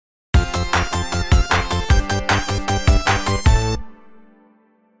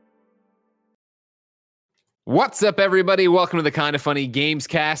What's up, everybody? Welcome to the Kind of Funny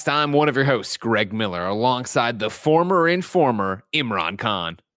Gamescast. I'm one of your hosts, Greg Miller, alongside the former informer, Imran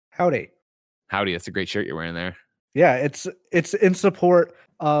Khan. Howdy. Howdy, that's a great shirt you're wearing there. Yeah, it's in support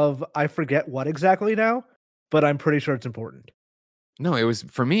of, I forget what exactly now, but I'm pretty sure it's important. No, it was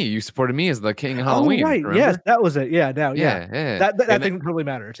for me. You supported me as the king of Halloween. Oh, right. Remember? Yes, that was it. Yeah, now, yeah. That thing really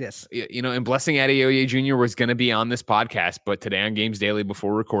matters, yes. You know, and Blessing Adeoye Jr. was going to be on this podcast, but today on Games Daily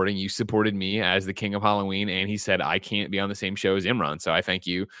before recording, you supported me as the king of Halloween, and he said, I can't be on the same show as Imran, so I thank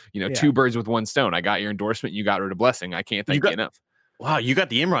you. You know, two birds with one stone. I got your endorsement, you got rid of Blessing. I can't thank you enough. Wow, you got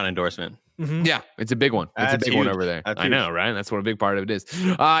the Imran endorsement. Mm-hmm. Yeah, it's a big one. It's a big one over there. I know, right? That's what a big part of it is.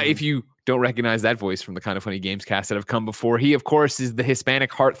 If you don't recognize that voice from the Kind of Funny Gamescast that have come before, he, of course, is the Hispanic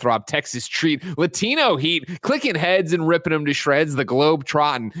heartthrob, Texas treat, Latino heat, clicking heads and ripping them to shreds, the globe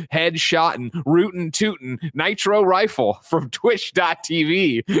trotting, head shotting, rootin' tootin', nitro rifle from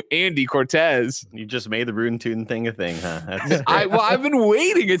Twitch.tv, Andy Cortez. You just made the rootin' tootin' thing a thing, huh? I've been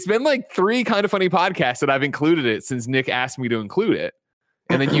waiting. It's been like 3 Kind of Funny podcasts that I've included it since Nick asked me to include it.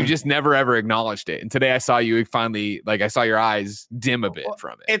 And then you just never, ever acknowledged it. And today I saw you finally, I saw your eyes dim a bit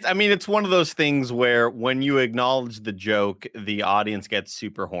from it. It's one of those things where when you acknowledge the joke, the audience gets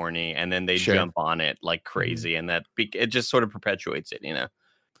super horny and then they jump on it like crazy. And it just sort of perpetuates it, you know?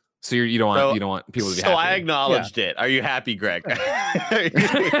 So you don't want people to be happy. So I acknowledged it. Are you happy, Greg? You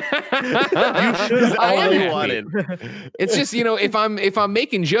should. All you wanted. It's just, you know, if I'm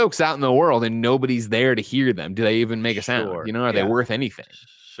making jokes out in the world and nobody's there to hear them, do they even make a sound? You know, are they worth anything?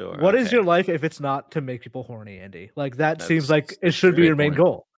 Sure. What is your life if it's not to make people horny, Andy? Like that seems like it should be your main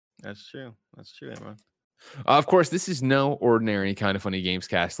goal. That's true. That's true, Emma. Of course, this is no ordinary Kind of Funny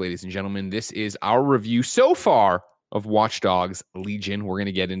Gamescast, ladies and gentlemen. This is our review so far of Watch Dogs Legion. We're going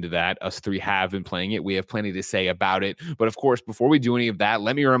to get into that. Us 3 have been playing it. We have plenty to say about it. But of course, before we do any of that,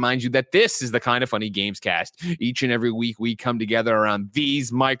 let me remind you that this is the Kind of Funny Gamescast. Each and every week, we come together around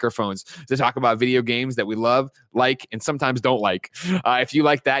these microphones to talk about video games that we love, like, and sometimes don't like. If you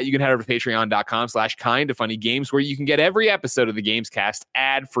like that, you can head over to patreon.com/kindoffunnygames, where you can get every episode of the Gamescast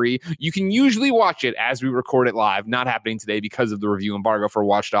ad-free. You can usually watch it as we record it live. Not happening today because of the review embargo for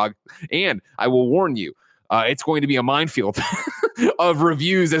Watch Dogs. And I will warn you, it's going to be a minefield of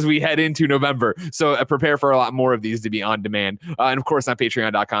reviews as we head into November. So prepare for a lot more of these to be on demand. And of course, on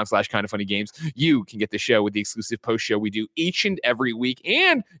patreon.com/kindoffunnygames, you can get the show with the exclusive post show we do each and every week.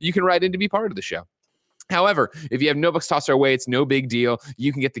 And you can write in to be part of the show. However, if you have no books tossed our way, it's no big deal.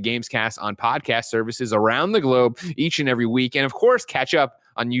 You can get the Gamescast on podcast services around the globe each and every week. And of course, catch up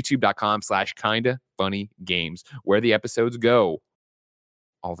on youtube.com/kindoffunnygames, where the episodes go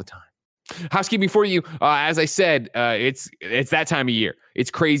all the time. Housekeeping for you. As I said, it's that time of year.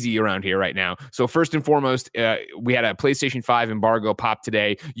 It's crazy around here right now. So first and foremost, we had a PlayStation 5 embargo pop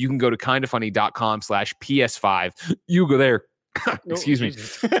today. You can go to kindoffunny.com/PS5. You go there. Excuse me.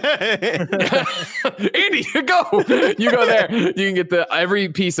 Andy, go. You go there. You can get every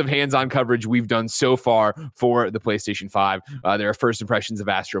piece of hands-on coverage we've done so far for the PlayStation 5. There are first impressions of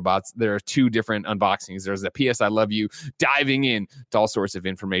Astrobots. There are 2 different unboxings. There's a PS I Love You, diving in to all sorts of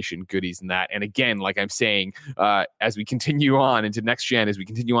information, goodies, and that. And again, like I'm saying, as we continue on into next gen, as we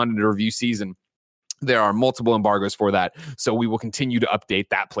continue on into review season, there are multiple embargoes for that. So we will continue to update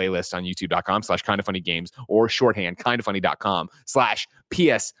that playlist on youtube.com/kindoffunnygames, or shorthand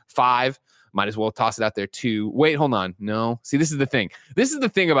kindoffunny.com/PS5. Might as well toss it out there too. Wait, hold on. No. See, this is the thing. This is the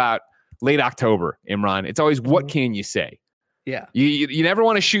thing about late October, Imran. It's always, what can you say? Yeah. You never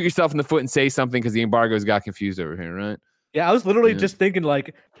want to shoot yourself in the foot and say something because the embargoes got confused over here, right? Yeah, I was literally just thinking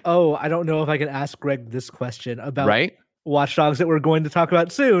like, oh, I don't know if I can ask Greg this question about Watch Dogs that we're going to talk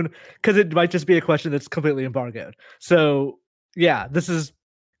about soon, because it might just be a question that's completely embargoed. So yeah,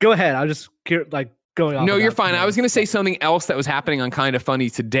 go ahead. I'll just going on. No, you're fine. I was going to say something else that was happening on Kind of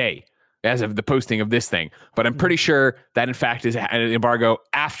Funny today, as of the posting of this thing. But I'm pretty sure that, in fact, is an embargo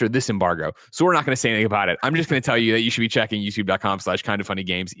after this embargo. So we're not going to say anything about it. I'm just going to tell you that you should be checking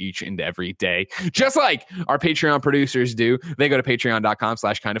youtube.com/kindoffunnygames each and every day. Just like our Patreon producers do. They go to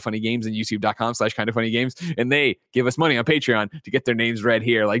patreon.com/kindoffunnygames and youtube.com/kindoffunnygames. And they give us money on Patreon to get their names read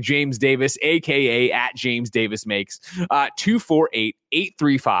here. Like James Davis, a.k.a. at James Davis Makes,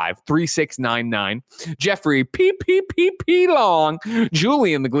 248-835-3699. Jeffrey P. Long,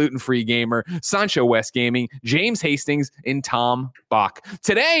 Julian the Gluten-Free Gamer, Sancho West Gaming, James Hastings, and Tom Bach.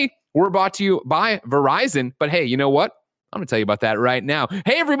 Today, we're brought to you by Verizon. But hey, you know what? I'm going to tell you about that right now.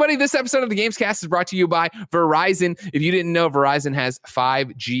 Hey, everybody, this episode of the Gamescast is brought to you by Verizon. If you didn't know, Verizon has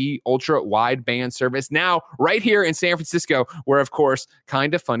 5G ultra wideband service now right here in San Francisco, where, of course,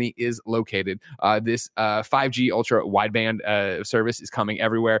 Kinda Funny is located. This 5G ultra wideband service is coming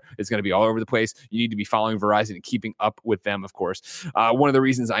everywhere. It's going to be all over the place. You need to be following Verizon and keeping up with them, of course. One of the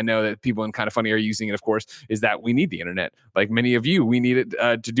reasons I know that people in Kinda Funny are using it, of course, is that we need the internet. Like many of you, we need it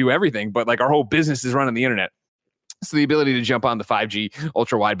to do everything, but like our whole business is run on the internet. So the ability to jump on the 5G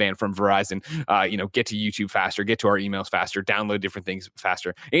ultra wideband from Verizon, get to YouTube faster, get to our emails faster, download different things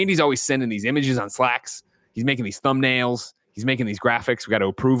faster. Andy's always sending these images on Slacks. He's making these thumbnails. He's making these graphics. We got to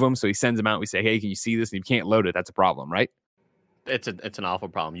approve them. So he sends them out. We say, hey, can you see this? And if you can't load it, that's a problem, right? It's an awful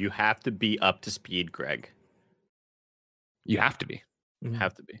problem. You have to be up to speed, Greg. You have to be. You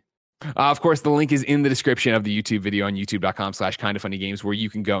have to be. Of course, the link is in the description of the YouTube video on youtube.com/kindafunnygames, where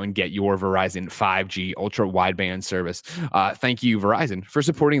you can go and get your Verizon 5G ultra wideband service. Thank you, Verizon, for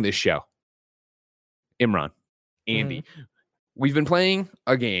supporting this show. Imran, Andy, we've been playing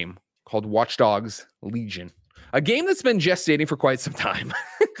a game called Watch Dogs Legion, a game that's been gestating for quite some time.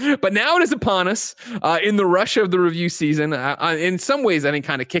 But now it is upon us in the rush of the review season. In some ways, I think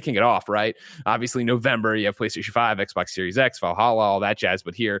kind of kicking it off, right? Obviously, November, you have PlayStation 5, Xbox Series X, Valhalla, all that jazz.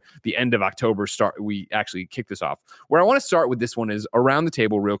 But here, the end of October, we actually kick this off. Where I want to start with this one is around the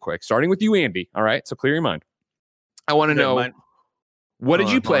table real quick, starting with you, Andy. All right, so clear your mind. I want to know... What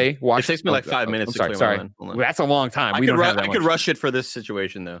did you play? It takes me like 5 minutes. Sorry. Well, that's a long time. I could rush it for this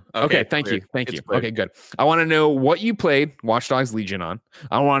situation, though. Okay, thank you. Okay, good. I want to know what you played Watch Dogs Legion on.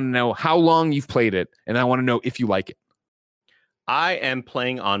 I want to know how long you've played it, and I want to know if you like it. I am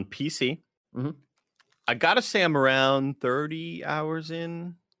playing on PC. Mm-hmm. I gotta say, I'm around 30 hours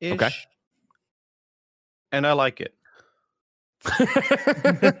in-ish. Okay. And I like it.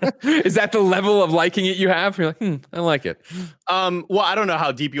 Is that the level of liking it you have? You're like, I like it. Well, I don't know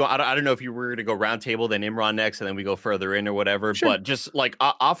how deep you want. I don't know if you were to go round table, then Imran next, and then we go further in or whatever. Sure. But just like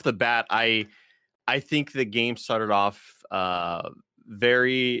off the bat, I think the game started off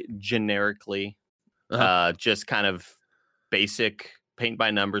very generically, just kind of basic paint by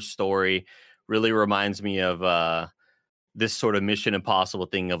numbers story. Really reminds me of this sort of Mission Impossible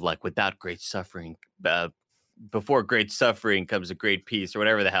thing of like, without great suffering, before great suffering comes a great peace, or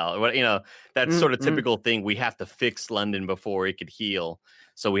whatever the hell. That sort of typical thing. We have to fix London before it could heal,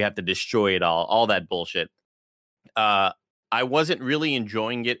 so we have to destroy it all that bullshit. I wasn't really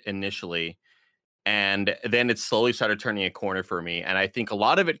enjoying it initially, and then it slowly started turning a corner for me. And I think a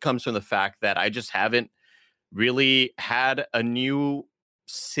lot of it comes from the fact that I just haven't really had a new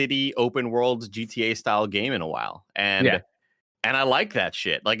city open world GTA style game in a while. And I like that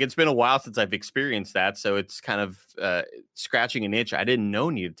shit. Like, it's been a while since I've experienced that, so it's kind of scratching an itch I didn't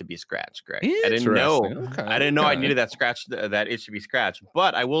know needed to be scratched, Greg. I didn't know. Okay, I didn't know I needed that itch to be scratched.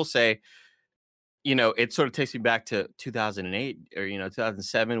 But I will say, it sort of takes me back to 2008 or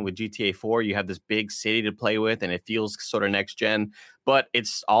 2007 with GTA 4. You have this big city to play with, and it feels sort of next gen, but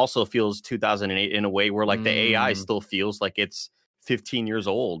it's also feels 2008 in a way where like the AI still feels like it's 15 years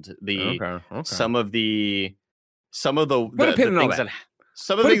old. Some of the things that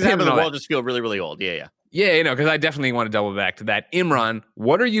happen in the world just feel really, really old. Yeah. Yeah, because I definitely want to double back to that. Imran,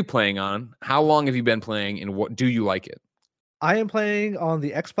 what are you playing on? How long have you been playing, and what do you like it? I am playing on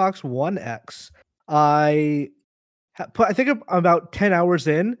the Xbox One X. I think I'm about 10 hours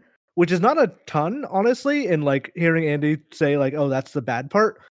in, which is not a ton, honestly, and like hearing Andy say like, oh, that's the bad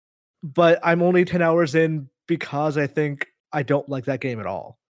part. But I'm only 10 hours in because I think I don't like that game at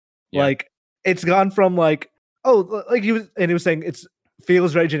all. Yeah. Like, it's gone from like, oh, like he was saying, it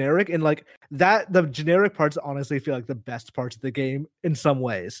feels very generic, and like that the generic parts honestly feel like the best parts of the game in some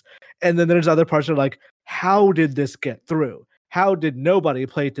ways, and then there's other parts that are like, how did this get through? How did nobody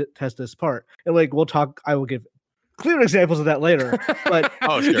play to test this part? And like I will give clear examples of that later, but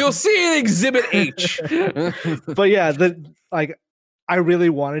sure. You'll see in Exhibit H. But yeah, I really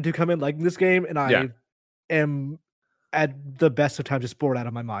wanted to come in liking this game, and I am at the best of times just bored out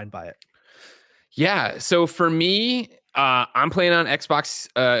of my mind by it. Yeah, so for me, I'm playing on Xbox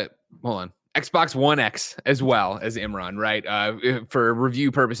One X as well as Imran, right? For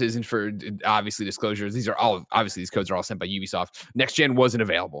review purposes and for obviously disclosures, these codes are all sent by Ubisoft. Next gen wasn't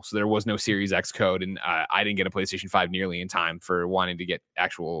available, so there was no Series X code, and I didn't get a PlayStation 5 nearly in time for wanting to get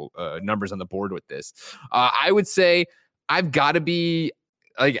actual numbers on the board with this. I would say I've got to be...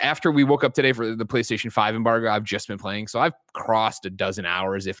 Like, after we woke up today for the PlayStation 5 embargo, I've just been playing. So I've crossed a dozen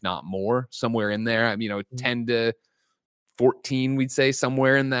hours, if not more, somewhere in there. 10 to 14, we'd say,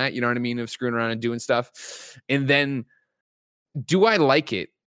 somewhere in that, you know what I mean, of screwing around and doing stuff. And then, do I like it?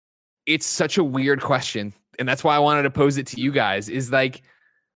 It's such a weird question. and that's why I wanted to pose it to you guys, is like,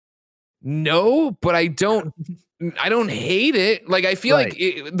 no, but I don't hate it. Like, I feel like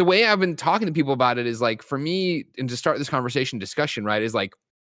the way I've been talking to people about it is like, for me, and to start this conversation discussion, right, is like,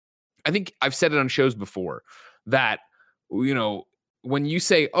 I think I've said it on shows before that, you know, when you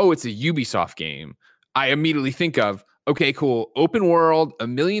say, oh, it's a Ubisoft game, I immediately think of, okay, cool, open world, a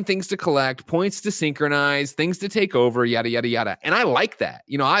million things to collect, points to synchronize, things to take over, yada, yada, yada. And I like that.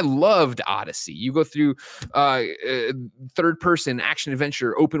 You know, I loved Odyssey. You go through third person action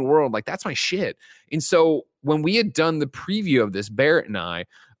adventure, open world, like that's my shit. And so when we had done the preview of this, Barrett and I,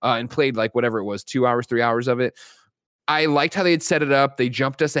 and played like whatever it was, 2 hours, 3 hours of it, I liked how they had set it up. They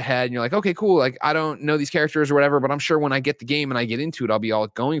jumped us ahead and you're like, okay, cool. Like, I don't know these characters or whatever, but I'm sure when I get the game and I get into it, I'll be all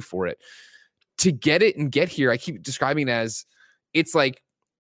going for it. To get it and get here, I keep describing it as it's like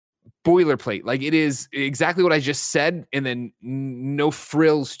boilerplate. Like, it is exactly what I just said, and then no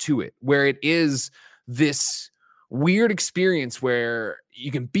frills to it, where it is this weird experience where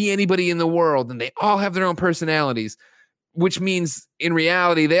you can be anybody in the world and they all have their own personalities, which means in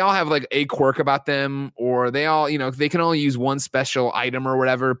reality, they all have like a quirk about them, or they all, you know, they can all use one special item or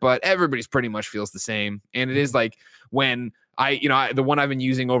whatever, but everybody's pretty much feels the same. And it is like when the one I've been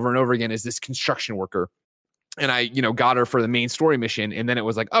using over and over again is this construction worker. And I, got her for the main story mission. And then it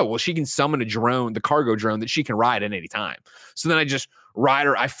was like, oh, well, she can summon a drone, the cargo drone that she can ride at any time. So then I just ride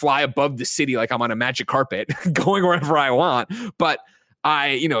her. I fly above the city like I'm on a magic carpet going wherever I want. But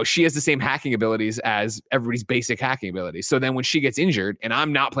she has the same hacking abilities as everybody's basic hacking abilities. So then when she gets injured, and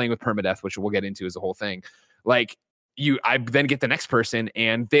I'm not playing with permadeath, which we'll get into as a whole thing, like I then get the next person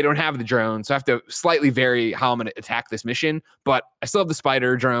and they don't have the drone. So I have to slightly vary how I'm going to attack this mission, but I still have the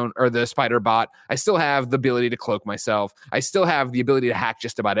spider drone or the spider bot. I still have the ability to cloak myself. I still have the ability to hack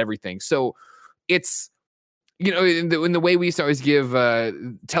just about everything. So it's, in the way we used to always give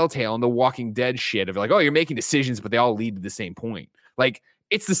Telltale and the Walking Dead shit of like, oh, you're making decisions, but they all lead to the same point. Like,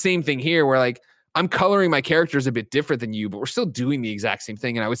 it's the same thing here where like I'm coloring my characters a bit different than you, but we're still doing the exact same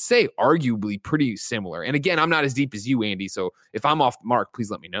thing. And I would say arguably pretty similar. And again, I'm not as deep as you, Andy. So if I'm off the mark,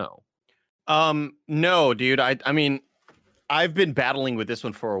 please let me know. No, dude. I mean, I've been battling with this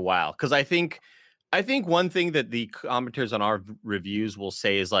one for a while because I think one thing that the commenters on our reviews will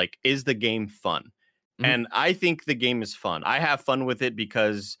say is like, is the game fun? Mm-hmm. And I think the game is fun. I have fun with it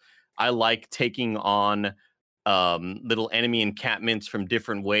because I like taking on little enemy encampments from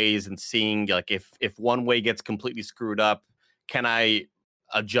different ways and seeing like if one way gets completely screwed up, can I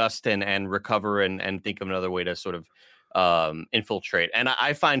adjust and recover and think of another way to sort of infiltrate. And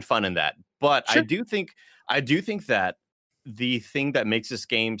I find fun in that. But sure. I do think that the thing that makes this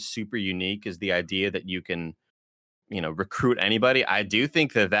game super unique is the idea that you can, recruit anybody. I do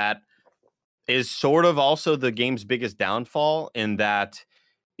think that is sort of also the game's biggest downfall, in that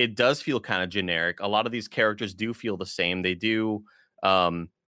it does feel kind of generic. A lot of these characters do feel the same. They do,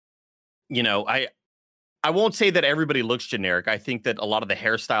 I won't say that everybody looks generic. I think that a lot of the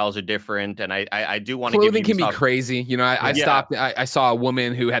hairstyles are different, and I do want to give clothing can be crazy. I stopped. I saw a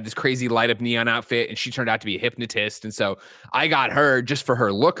woman who had this crazy light up neon outfit, and she turned out to be a hypnotist, and so I got her just for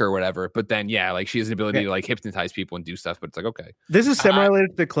her look or whatever. But then, like she has the ability to like hypnotize people and do stuff. But it's like, okay, this is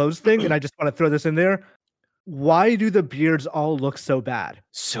semi-related to the clothes thing, and I just want to throw this in there. Why do the beards all look so bad?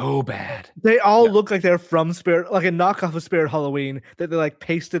 So bad. They all look like they're from Spirit, like a knockoff of Spirit Halloween that they like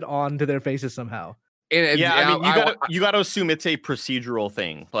pasted onto their faces somehow. And I mean, you got to assume it's a procedural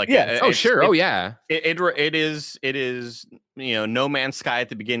thing. Like, sure. It is, No Man's Sky at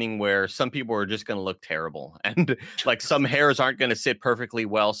the beginning, where some people are just going to look terrible, and like some hairs aren't going to sit perfectly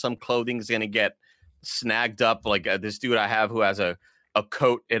well. Some clothing is going to get snagged up. Like this dude I have who has a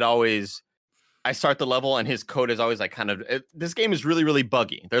coat. I start the level and his code is always like this game is really, really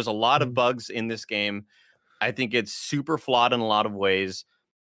buggy. There's a lot of bugs in this game. I think it's super flawed in a lot of ways.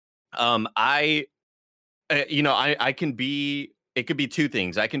 I can be, it could be two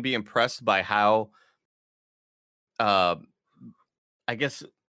things. I can be impressed by how, I guess,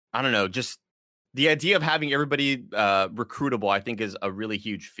 I don't know, just the idea of having everybody recruitable, I think is a really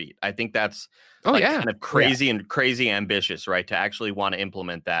huge feat. I think that's kind of crazy and crazy ambitious, right? To actually want to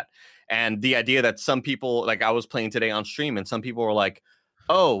implement that. And the idea that some people, like I was playing today on stream and some people were like,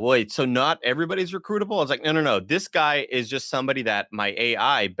 oh, wait, so not everybody's recruitable? I was like, no. This guy is just somebody that my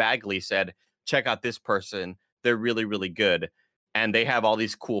AI Bagley said, check out this person. They're really, really good. And they have all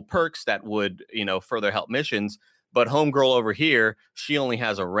these cool perks that would, further help missions. But homegirl over here, she only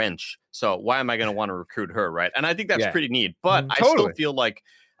has a wrench. So why am I going to want to recruit her, right? And I think that's pretty neat. But I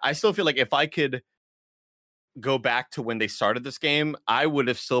still feel like if I could go back to when they started this game, I would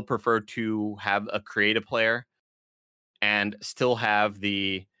have still preferred to have a creative player and still have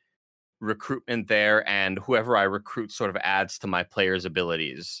the recruitment there, and whoever I recruit sort of adds to my player's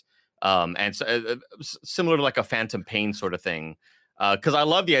abilities. And so similar to like a Phantom Pain sort of thing. Because I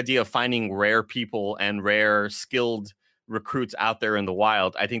love the idea of finding rare people and rare skilled recruits out there in the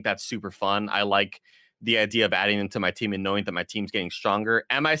wild. I think that's super fun. I like the idea of adding them to my team and knowing that my team's getting stronger.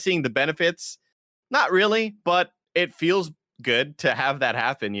 Am I seeing the benefits? Not really, but it feels good to have that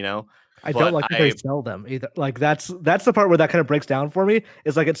happen, you know? I don't like that they sell them either. Like that's the part where that kind of breaks down for me.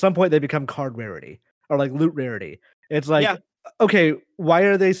 Is like at some point they become card rarity or like loot rarity. It's like, okay, why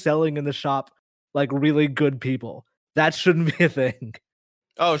are they selling in the shop like really good people? That shouldn't be a thing.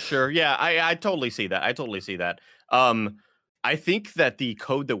 Oh, sure. Yeah, I totally see that. I think that the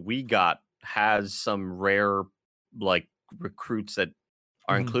code that we got has some rare like recruits that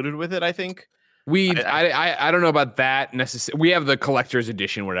are included with it, I think. I don't know about that necessarily. We have the collector's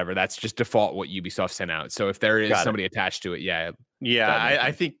edition, whatever. That's just default what Ubisoft sent out. So if there is somebody attached to it,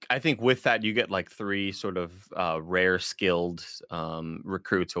 I think with that you get like 3 sort of rare skilled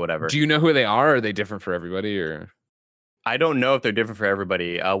recruits or whatever. Do you know who they are? Are they different for everybody, or? I don't know if they're different for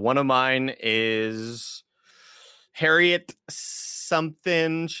everybody. One of mine is Harriet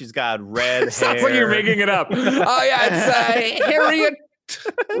something. She's got red hair. Sounds like you're making it up. Oh yeah, it's Harriet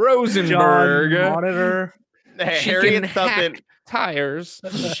Rosenberg. John Monitor. Harriet something. Tires.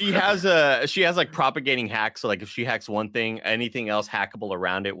 She has like propagating hacks. So like if she hacks one thing, anything else hackable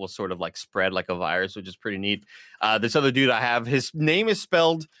around it will sort of like spread like a virus, which is pretty neat. This other dude I have, his name is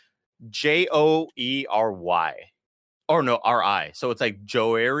spelled Joery. Or no, R-I. So it's like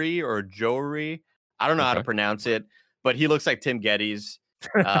Joery or Joery. I don't know how to pronounce it, but he looks like Tim Geddes.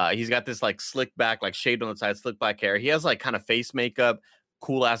 He's got this like slick back, like shaved on the side, slick back hair. He has like kind of face makeup,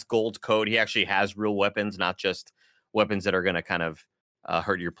 cool ass gold coat. He actually has real weapons, not just weapons that are going to kind of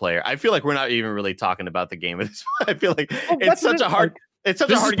hurt your player. I feel like we're not even really talking about the game at this point. I feel like it's such a hard game to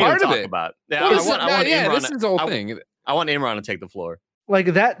talk about. Yeah, this is the whole thing. I want Imran to take the floor.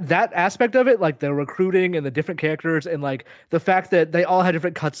 Like that aspect of it, like the recruiting and the different characters, and like the fact that they all had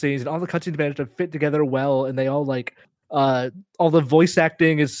different cutscenes and all the cutscenes managed to fit together well, and they all like all the voice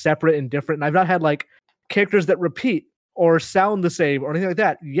acting is separate and different. And I've not had like characters that repeat or sound the same or anything like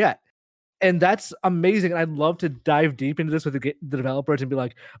that yet. And that's amazing. And I'd love to dive deep into this with the developers and be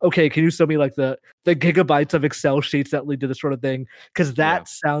like, okay, can you show me like the gigabytes of Excel sheets that lead to this sort of thing? Because that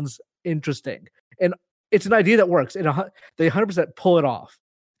sounds interesting. And it's an idea that works, and they 100% pull it off.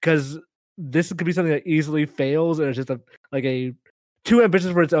 Because this could be something that easily fails, and it's just too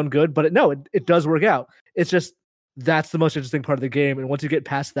ambitious for its own good. But it does work out. It's just that's the most interesting part of the game, and once you get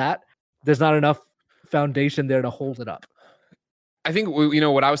past that, there's not enough foundation there to hold it up. I think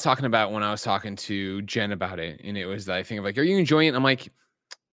what I was talking about when I was talking to Jen about it, and it was I think of like, are you enjoying it? And I'm like,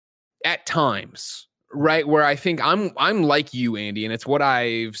 at times. Right, where I think I'm like you, Andy, and it's what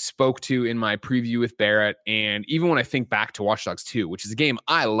I've spoke to in my preview with Barrett, and even when I think back to Watch Dogs 2, which is a game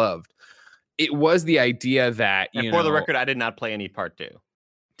I loved, it was the idea that for the record, I did not play any part 2.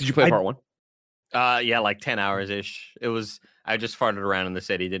 Did you play part 1? Yeah, like 10 hours ish. It was I just farted around in the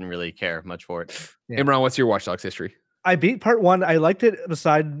city, didn't really care much for it. Yeah. Imran, what's your Watch Dogs history? I beat part 1. I liked it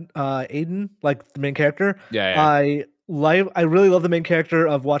beside Aiden, like the main character. Yeah. I really love the main character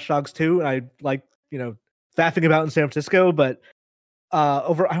of Watch Dogs 2, and I like faffing about in San Francisco, but I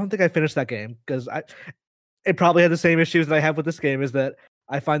don't think I finished that game because it probably had the same issues that I have with this game, is that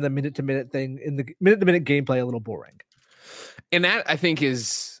I find the minute-to-minute thing in the minute-to-minute gameplay a little boring. And that, I think,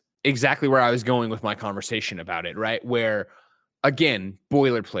 is exactly where I was going with my conversation about it, right? Where, again,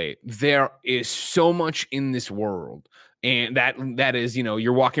 boilerplate, there is so much in this world. And that is,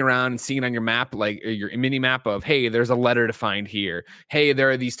 you're walking around and seeing on your map, like your mini map of, hey, there's a letter to find here. Hey, there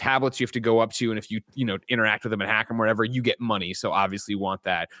are these tablets you have to go up to. And if you interact with them and hack them, whatever, you get money. So obviously you want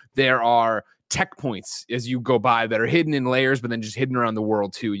that. There are tech points as you go by that are hidden in layers, but then just hidden around the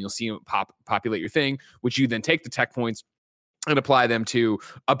world too. And you'll see them populate your thing, which you then take the tech points and apply them to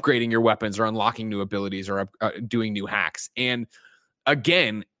upgrading your weapons or unlocking new abilities or doing new hacks. And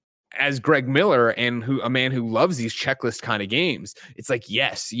again, as Greg Miller and a man who loves these checklist kind of games, it's like,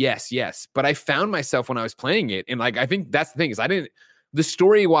 yes. But I found myself when I was playing it, and like, I think that's the thing, is the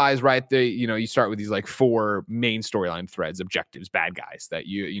story wise, right? You start with these like 4 main storyline threads, objectives, bad guys that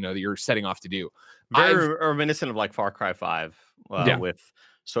that you're setting off to do. Very reminiscent of like Far Cry 5 with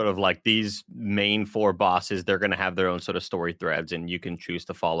sort of like these main 4 bosses. They're going to have their own sort of story threads, and you can choose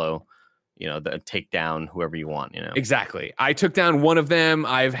to follow take down whoever you want, Exactly. I took down one of them.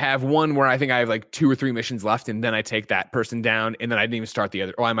 I have one where I think I have like 2 or 3 missions left, and then I take that person down, and then I didn't even start the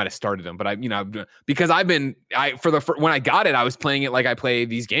other. Oh, I might have started them, but because when I got it, I was playing it like I play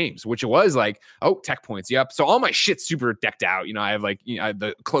these games, which it was like, tech points. Yep. So all my shit's super decked out. I have like, I have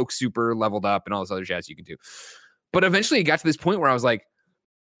the cloak super leveled up and all this other jazz you can do. But eventually it got to this point where I was like,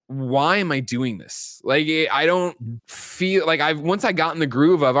 why am I doing this? Like, I don't feel like once I got in the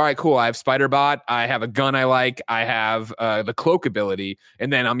groove of, all right, cool. I have Spider Bot. I have a gun I like. I have the cloak ability.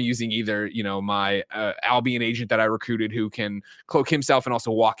 And then I'm using either, my Albion agent that I recruited who can cloak himself and also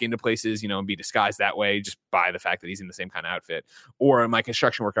walk into places, and be disguised that way just by the fact that he's in the same kind of outfit. Or my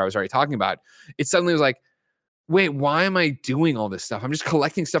construction worker I was already talking about. It suddenly was like, wait, why am I doing all this stuff? I'm just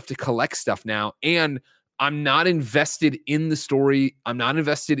collecting stuff to collect stuff now. And I'm not invested in the story. I'm not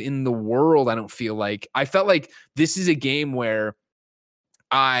invested in the world. I don't feel like. I felt like this is a game where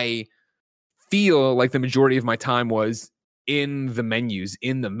I feel like the majority of my time was in the menus,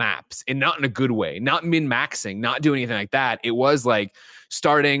 in the maps, and not in a good way, not min-maxing, not doing anything like that. It was like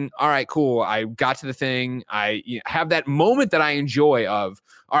starting, all right, cool. I got to the thing. I have that moment that I enjoy of,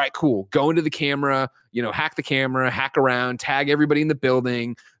 all right, cool. Go into the camera, hack the camera, hack around, tag everybody in the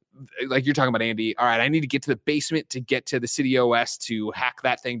building. Like you're talking about, Andy. All right, I need to get to the basement to get to the city OS to hack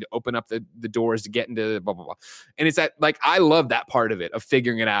that thing to open up the doors to get into blah, blah, blah. And it's that, like, I love that part of it, of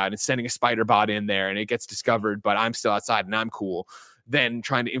figuring it out and sending a spider bot in there and it gets discovered, but I'm still outside and I'm cool. Then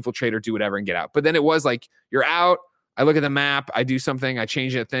trying to infiltrate or do whatever and get out. But then it was like, you're out. I look at the map. I do something. I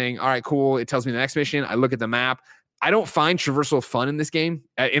change that thing. All right, cool. It tells me the next mission. I look at the map. I don't find traversal fun in this game.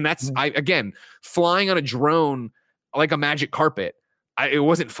 And that's, again, flying on a drone like a magic carpet. It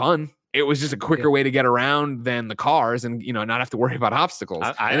wasn't fun. It was just a quicker way to get around than the cars and, not have to worry about obstacles.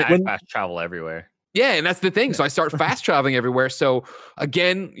 I fast travel everywhere. Yeah, and that's the thing. So I start fast traveling everywhere. So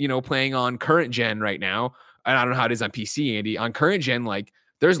again, playing on current gen right now, and I don't know how it is on PC, Andy. On current gen, like,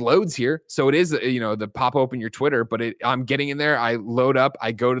 there's loads here. So it is, the pop open your Twitter, but I'm getting in there. I load up.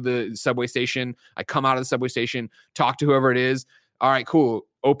 I go to the subway station. I come out of the subway station, talk to whoever it is. All right, cool.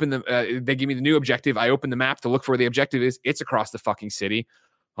 Open they give me the new objective. I open the map to look for where the objective is. It's across the fucking city.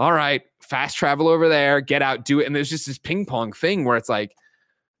 All right, fast travel over there, get out, do it. And there's just this ping pong thing where it's like,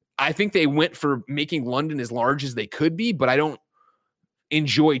 I think they went for making London as large as they could be, but I don't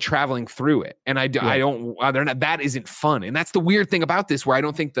enjoy traveling through it. And I don't, that isn't fun. And that's the weird thing about this, where I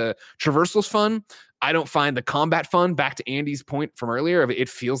don't think the traversal's fun. I don't find the combat fun. Back to Andy's point from earlier, it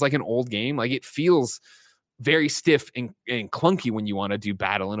feels like an old game. Like, it feels very stiff and clunky when you want to do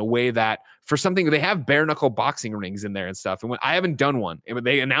battle in a way that, for something, they have bare knuckle boxing rings in there and stuff. And when I haven't done one, and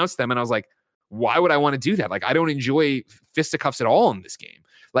they announced them, and I was like, why would I want to do that? Like, I don't enjoy fisticuffs at all in this game.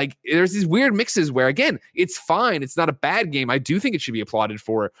 Like, there's these weird mixes where, again, it's fine. It's not a bad game. I do think it should be applauded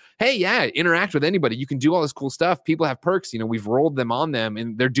for, hey, yeah, interact with anybody. You can do all this cool stuff. People have perks. We've rolled them on them,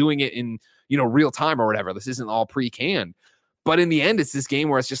 and they're doing it in, real time or whatever. This isn't all pre-canned. But in the end, it's this game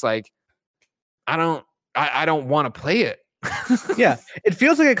where it's just like, I don't want to play it. Yeah, it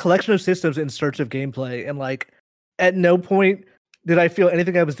feels like a collection of systems in search of gameplay, and like, at no point did I feel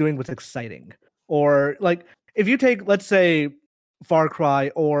anything I was doing was exciting. Or like, if you take, let's say, Far Cry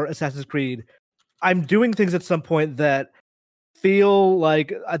or Assassin's Creed, I'm doing things at some point that feel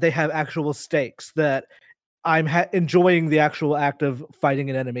like they have actual stakes, that I'm enjoying the actual act of fighting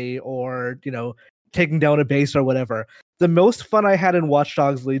an enemy or, taking down a base or whatever. The most fun I had in Watch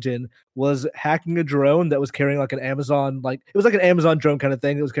Dogs Legion was hacking a drone that was carrying like an Amazon, it was like an Amazon drone kind of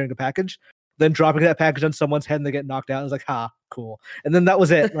thing that was carrying a package, then dropping that package on someone's head and they get knocked out. I was like, cool. And then that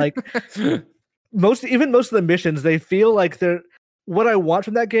was it. Like, most of the missions, they feel like they're, what I want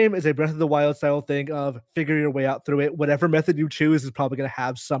from that game is a Breath of the Wild style thing of figure your way out through it. Whatever method you choose is probably going to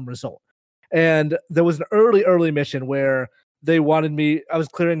have some result. And there was an early mission where they wanted me, I was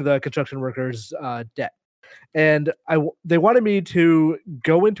clearing the construction workers' debt. And they wanted me to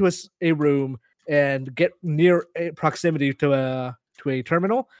go into a room and get near a proximity to a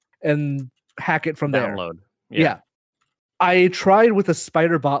terminal and hack it from Download. there. Yeah. I tried with a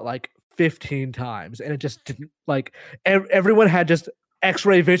spider bot like 15 times, and it just didn't, like, everyone had just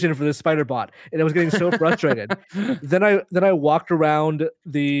X-ray vision for this spider bot, and it was getting so frustrated. Then I walked around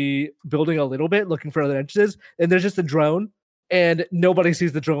the building a little bit looking for other entrances, and there's just a drone, and nobody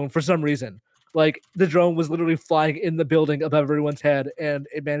sees the drone for some reason. Like, the drone was literally flying in the building above everyone's head, and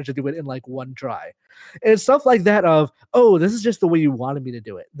it managed to do it in like one try. And it's stuff like that of, oh, this is just the way you wanted me to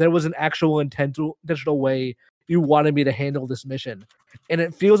do it. There was an actual intentional way you wanted me to handle this mission. And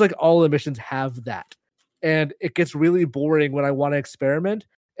it feels like all the missions have that. And it gets really boring when I want to experiment,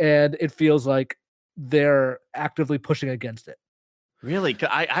 and it feels like they're actively pushing against it. Really?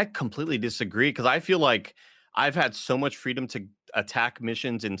 I completely disagree because I feel like I've had so much freedom to attack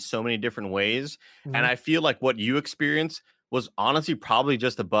missions in so many different ways. And I feel like what you experienced was honestly probably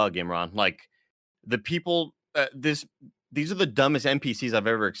just a bug, Imran. Like the people, these are the dumbest NPCs I've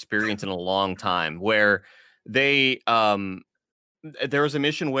ever experienced in a long time where they, there was a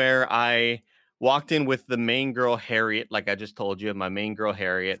mission where I walked in with the main girl, Harriet, like I just told you, my main girl,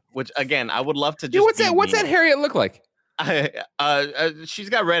 Harriet, which again, I would love to just what's that Harriet look like? She's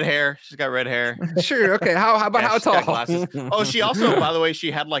got red hair. She's got red hair. Sure. Okay. How about how tall? Glasses. Oh, she also, by the way, she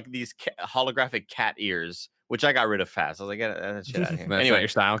had like these holographic cat ears, which I got rid of fast. I was like, get that shit out of here. That's anyway, not your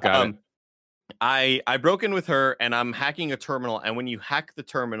style. Got it. I broke in with her and I'm hacking a terminal. And when you hack the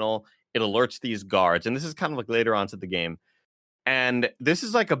terminal, it alerts these guards. And this is kind of like later on to the game. And this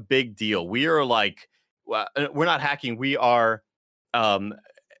is like a big deal. We are like, we're not hacking. We are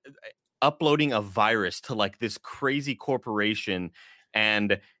uploading a virus to like this crazy corporation,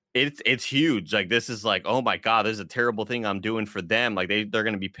 and it's huge. Like this is like, oh my god, this is a terrible thing I'm doing for them. Like they're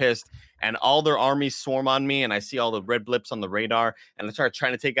gonna be pissed, and all their armies swarm on me, and I see all the red blips on the radar, and I start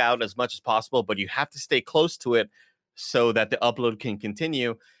trying to take out as much as possible. But you have to stay close to it so that the upload can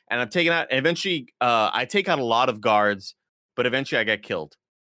continue. And I'm taking out, and eventually, I take out a lot of guards, but eventually I get killed.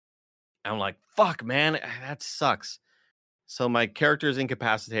 I'm like, fuck, man, that sucks. So my character is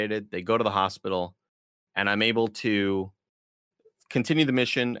incapacitated. They go to the hospital, and I'm able to continue the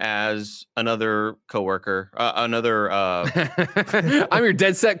mission as another coworker. I'm your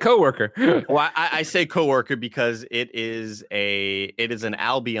dead set coworker. Well, I say coworker because it is an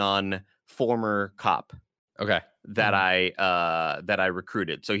Albion former cop. Okay. That I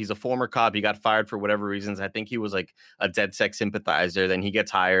recruited. So he's a former cop. He got fired for whatever reasons. I think he was like a DedSec sympathizer. Then he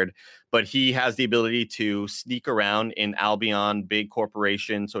gets hired, but he has the ability to sneak around in Albion, big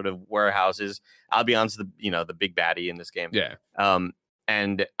corporation sort of warehouses. Albion's the big baddie in this game. Yeah.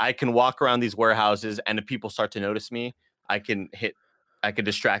 And I can walk around these warehouses, and if people start to notice me, I can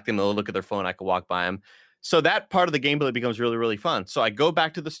distract them. They'll look at their phone. I can walk by them. So that part of the gameplay becomes really, really fun. So I go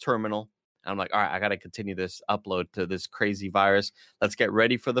back to this terminal. I'm like, all right, I got to continue this upload to this crazy virus. Let's get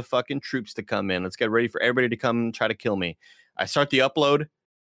ready for the fucking troops to come in. Let's get ready for everybody to come and try to kill me. I start the upload.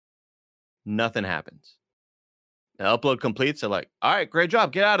 Nothing happens. The upload completes. They're like, all right, great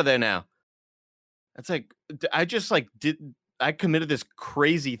job. Get out of there now. It's like, I committed this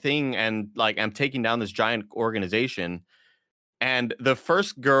crazy thing, and like, I'm taking down this giant organization. And the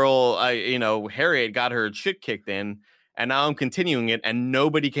first girl, Harriet, got her shit kicked in. And now I'm continuing it, and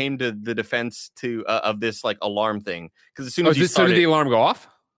nobody came to the defense of this like alarm thing. Because as soon as did the alarm go off?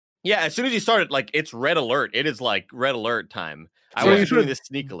 Yeah, as soon as you started, like it's red alert. It is like red alert time. I was doing this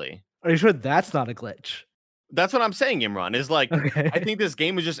sneakily. Are you sure that's not a glitch? That's what I'm saying, Imran. Is like, okay. I think this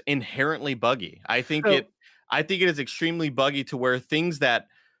game is just inherently buggy. I think it is extremely buggy to where things that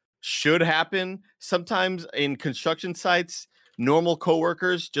should happen sometimes in construction sites, normal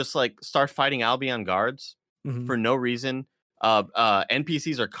coworkers just like start fighting Albion guards. Mm-hmm. For no reason.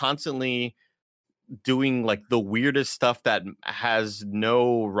 NPCs are constantly doing like the weirdest stuff that has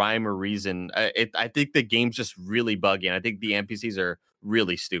no rhyme or reason. I think the game's just really buggy, and I think the NPCs are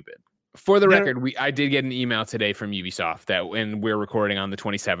really stupid. For the record, I did get an email today from Ubisoft that when we're recording on the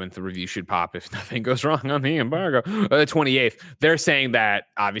 27th, the review should pop if nothing goes wrong on the embargo. The 28th, they're saying that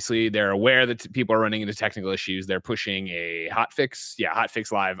obviously they're aware that people are running into technical issues. They're pushing a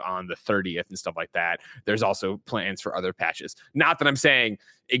hotfix live on the 30th and stuff like that. There's also plans for other patches. Not that I'm saying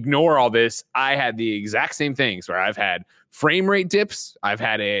ignore all this. I had the exact same things where I've had frame rate dips, I've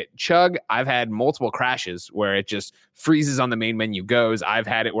had it chug, I've had multiple crashes where it just freezes on the main menu goes. I've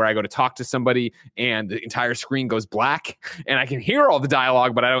had it where I go to talk to somebody and the entire screen goes black and I can hear all the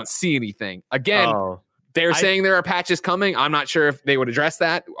dialogue, but I don't see anything. Again, they're saying there are patches coming. I'm not sure if they would address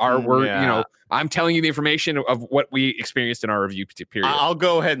that. I'm telling you the information of what we experienced in our review period. I'll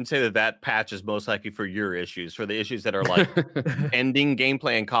go ahead and say that patch is most likely for your issues, for the issues that are like ending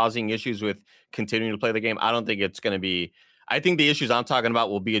gameplay and causing issues with continuing to play the game. I don't think it's going to be. I think the issues I'm talking about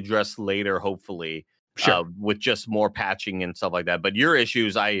will be addressed later, hopefully, with just more patching and stuff like that. But your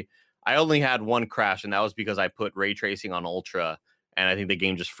issues, I only had one crash, and that was because I put ray tracing on ultra, and I think the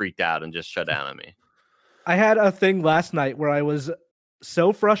game just freaked out and just shut down on me. I had a thing last night where I was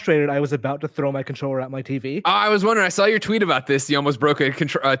so frustrated I was about to throw my controller at my TV. I was wondering, I saw your tweet about this. You almost broke a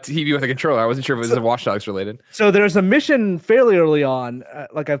TV with a controller. I wasn't sure if it was Watch Dogs related. So there's a mission fairly early on,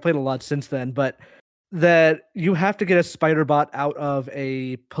 like I've played a lot since then, but that you have to get a spider bot out of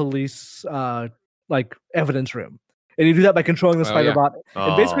a police like evidence room. And you do that by controlling the spider bot.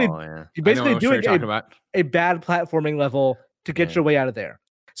 And you're basically doing a bad platforming level to get your way out of there.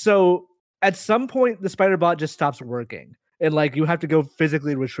 So at some point, the spider bot just stops working. and like you have to go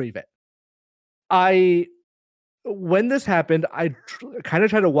physically retrieve it. When this happened, I kind of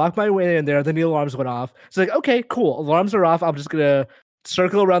tried to walk my way in there. Then the alarms went off. It's like, okay, cool. Alarms are off. I'm just gonna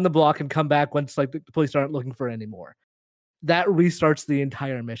circle around the block and come back once like the police aren't looking for it anymore. That restarts the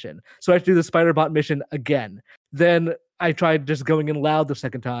entire mission. So I have to do the spider bot mission again. Then I tried just going in loud the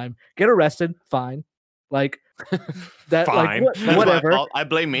second time. Get arrested. Fine. Like that. Fine. Like whatever. I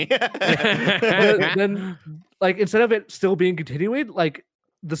blame me. then like instead of it still being continued, like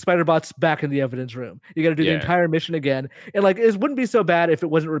the spider bot's back in the evidence room. You got to do the entire mission again. And like, it wouldn't be so bad if it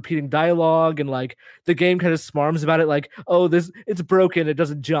wasn't repeating dialogue and like the game kind of smarms about it. Like, oh, it's broken. It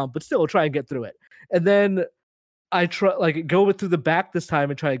doesn't jump, but still try and get through it. And then I go through the back this time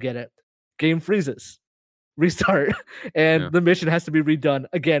and try to get it. Game freezes, restart. And the mission has to be redone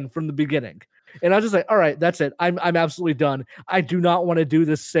again from the beginning. And I was just like, all right, that's it. I'm absolutely done. I do not want to do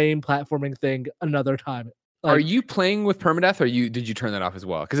the same platforming thing another time. Like, are you playing with permadeath, or did you turn that off as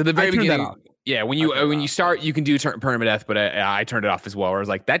well? Because at the very beginning, when you start, you can do permadeath, but I turned it off as well. Where I was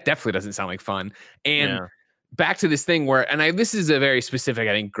like, that definitely doesn't sound like fun. And back to this thing where, this is a very specific,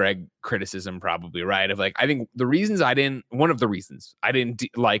 I think, Greg criticism probably, right? Of like, I think one of the reasons I didn't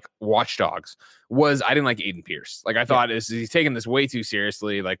like Watch Dogs was I didn't like Aiden Pierce. Like I thought he's taking this way too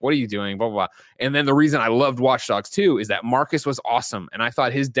seriously. Like, what are you doing? Blah, blah, blah. And then the reason I loved Watch Dogs 2 is that Marcus was awesome. And I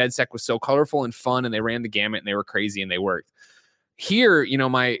thought his DedSec was so colorful and fun, and they ran the gamut and they were crazy and they worked. Here,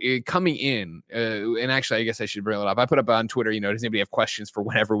 my coming in, and actually, I guess I should bring it up. I put up on Twitter, does anybody have questions for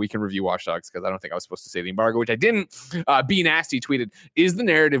whenever we can review Watch Dogs? Because I don't think I was supposed to say the embargo, which I didn't. Be Nasty tweeted, is the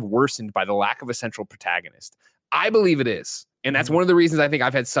narrative worsened by the lack of a central protagonist? I believe it is. And that's one of the reasons I think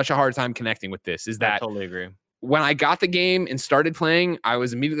I've had such a hard time connecting with this, is that I totally agree. When I got the game and started playing, I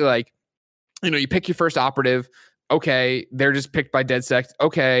was immediately like, you pick your first operative. Okay, they're just picked by DedSec.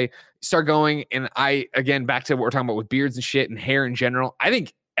 Okay, start going. And again, back to what we're talking about with beards and shit and hair in general, I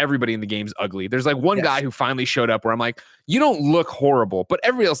think everybody in the game's ugly. There's like one guy who finally showed up where I'm like, you don't look horrible, but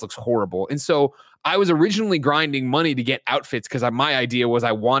everybody else looks horrible. And so I was originally grinding money to get outfits because my idea was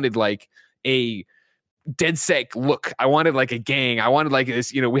I wanted like a DedSec look. I wanted like a gang. I wanted like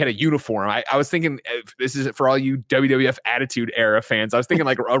this, we had a uniform. I was thinking, this is for all you WWF Attitude Era fans. I was thinking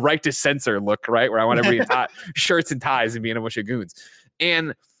like a Right to Censor look, right? Where I want everybody shirts and ties and being a bunch of goons.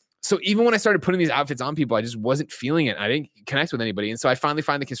 And so even when I started putting these outfits on people, I just wasn't feeling it. I didn't connect with anybody. And so I finally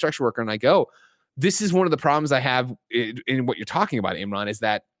find the construction worker and I go, this is one of the problems I have in what you're talking about, Imran, is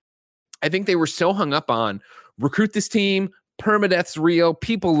that I think they were so hung up on recruit this team, permadeath's real,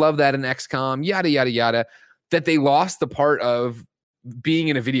 people love that in XCOM, yada, yada, yada, that they lost the part of being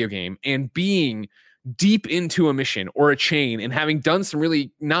in a video game and being deep into a mission or a chain and having done some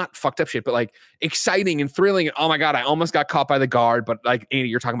really not fucked up shit, but like exciting and thrilling. And oh my God, I almost got caught by the guard, but like Andy,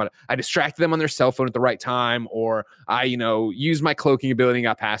 you're talking about it. I distracted them on their cell phone at the right time, or I, used my cloaking ability and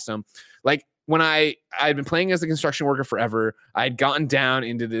got past them. Like when I'd been playing as a construction worker forever, I'd gotten down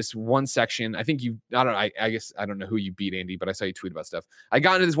into this one section. I think I guess I don't know who you beat, Andy, but I saw you tweet about stuff. I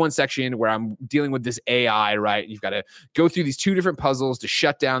got into this one section where I'm dealing with this AI, right? You've got to go through these two different puzzles to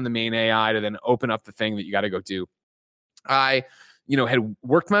shut down the main AI to then open up the thing that you got to go do. I had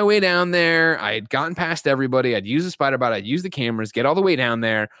worked my way down there. I had gotten past everybody. I'd use the spider bot. I'd use the cameras, get all the way down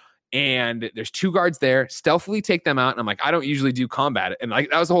there. And there's two guards there, stealthily take them out. And I'm like, I don't usually do combat. And like,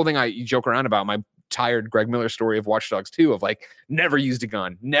 that was the whole thing I joke around about, my tired Greg Miller story of Watch Dogs 2 of like, never used a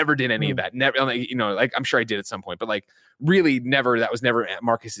gun, never did any of that. Never, like I'm sure I did at some point, but like really never, that was never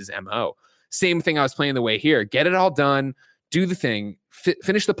Marcus's MO. Same thing I was playing the way here, get it all done, do the thing,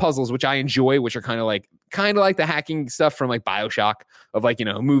 finish the puzzles, which I enjoy, which are kind of like the hacking stuff from like BioShock of like,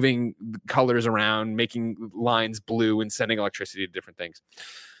 moving colors around, making lines blue and sending electricity to different things.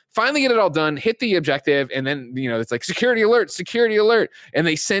 Finally get it all done, hit the objective, and then, it's like security alert. And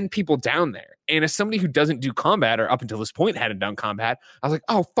they send people down there. And as somebody who doesn't do combat, or up until this point hadn't done combat, I was like,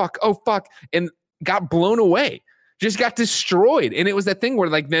 oh, fuck. And got blown away. Just got destroyed. And it was that thing where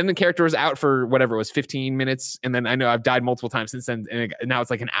like then the character was out for whatever it was, 15 minutes. And then I know I've died multiple times since then. And now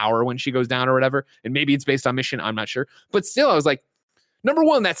it's like an hour when she goes down or whatever. And maybe it's based on mission. I'm not sure. But still, I was like, number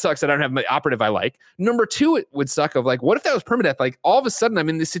one, that sucks that I don't have my operative I like. Number two, it would suck of like, what if that was permadeath? Like all of a sudden I'm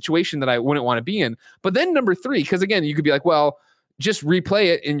in this situation that I wouldn't want to be in. But then number three, because again, you could be like, well, just replay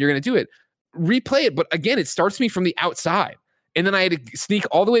it and you're going to do it. Replay it. But again, it starts me from the outside. And then I had to sneak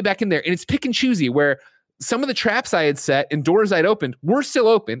all the way back in there. And it's pick and choosy where some of the traps I had set and doors I'd opened were still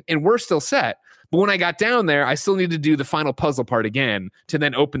open and were still set. But when I got down there, I still needed to do the final puzzle part again to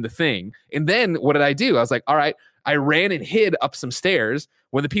then open the thing. And then what did I do? I was like, all right, I ran and hid up some stairs.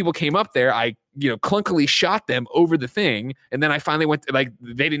 When the people came up there, I, clunkily shot them over the thing. And then I finally went, like,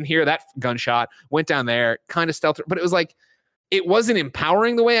 they didn't hear that gunshot, went down there, kind of stealth. But it was like, it wasn't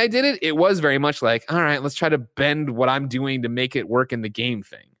empowering the way I did it. It was very much like, all right, let's try to bend what I'm doing to make it work in the game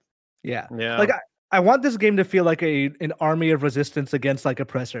thing. Yeah. Like I want this game to feel like an army of resistance against like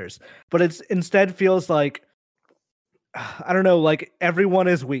oppressors, but it's instead feels like, I don't know, like everyone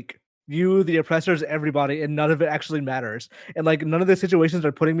is weak. You, the oppressors, everybody, and none of it actually matters. And like none of the situations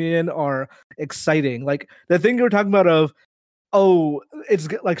they're putting me in are exciting. Like the thing you were talking about of, oh, it's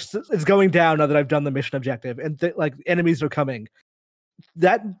going down now that I've done the mission objective, and like enemies are coming.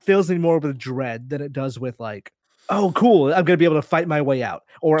 That fills me more with dread than it does with like, oh, cool, I'm gonna be able to fight my way out,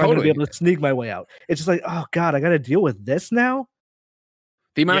 or I'm gonna be able to sneak my way out. It's just like, oh god, I gotta deal with this now.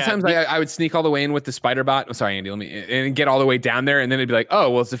 The amount of times I would sneak all the way in with the spider bot. Oh, sorry, Andy. And get all the way down there, and then it'd be like, oh,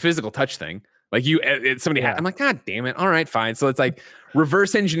 well, it's a physical touch thing. Like I'm like, god damn it. All right, fine. So it's like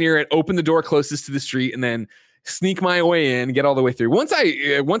reverse engineer it, open the door closest to the street, and then sneak my way in, get all the way through. Once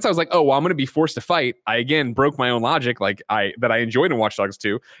I was like, oh, well, I'm going to be forced to fight. I again broke my own logic, that I enjoyed in Watch Dogs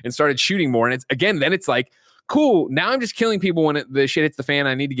 2, and started shooting more. And then it's like, cool. Now I'm just killing people when the shit hits the fan.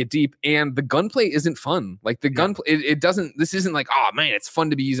 I need to get deep, and the gunplay isn't fun. Like the gunplay, it doesn't. This isn't like, oh man, it's fun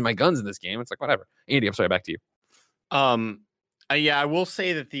to be using my guns in this game. It's like whatever. Andy, I'm sorry. Back to you. I will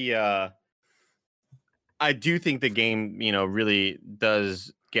say that I do think the game, really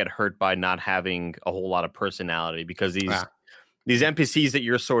does get hurt by not having a whole lot of personality, because these NPCs that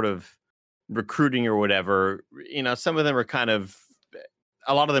you're sort of recruiting or whatever, some of them are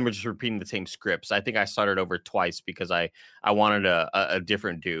a lot of them are just repeating the same scripts. I think I started over twice because I wanted a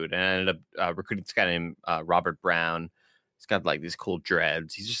different dude, and I ended up recruiting this guy named Robert Brown. He's got like these cool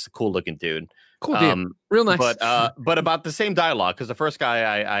dreads. He's just a cool looking dude. Cool dude. Real nice. But about the same dialogue, because the first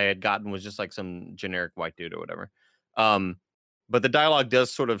guy I had gotten was just like some generic white dude or whatever. But the dialogue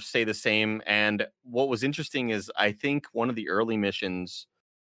does sort of stay the same. And what was interesting is I think one of the early missions,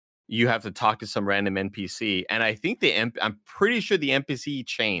 you have to talk to some random NPC. And I think I'm pretty sure the NPC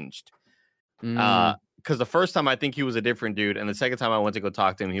changed. Because the first time I think he was a different dude. And the second time I went to go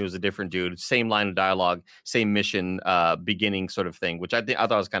talk to him, he was a different dude. Same line of dialogue, same mission beginning sort of thing, which I thought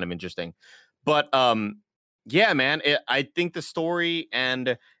was kind of interesting. But yeah, man, I think the story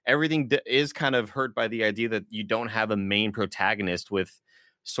and everything is kind of hurt by the idea that you don't have a main protagonist with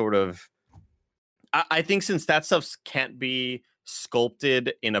sort of. I think since that stuff can't be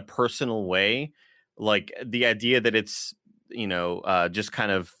sculpted in a personal way, like the idea that it's just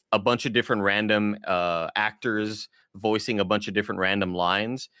kind of a bunch of different random actors voicing a bunch of different random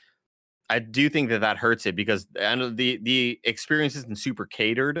lines. I do think that hurts it, because the experience isn't super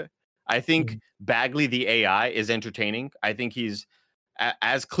catered. I think Bagley, the AI, is entertaining. I think he's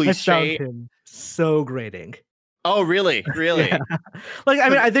as cliche. I found him so grating. Oh, really? Really? Yeah. Like, I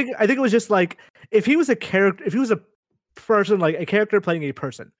mean, I think it was just like, if he was a character, if he was a person, like a character playing a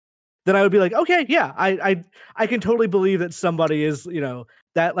person, then I would be like, okay, yeah, I can totally believe that somebody is,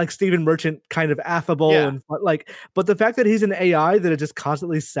 that like Stephen Merchant kind of affable and like, but the fact that he's an AI that is just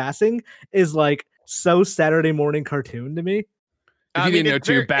constantly sassing is like so Saturday morning cartoon to me. If you didn't know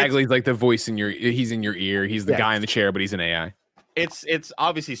too, Bagley's like the voice he's in your ear. He's the guy in the chair, but he's an AI. It's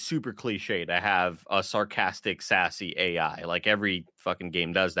obviously super cliche to have a sarcastic, sassy AI. Like every fucking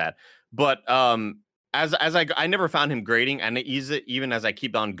game does that. But as I never found him grating, and even as I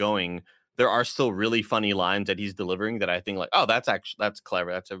keep on going, there are still really funny lines that he's delivering that I think like, oh, that's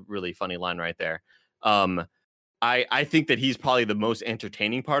clever. That's a really funny line right there. I think that he's probably the most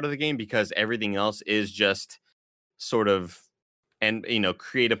entertaining part of the game, because everything else is just sort of, and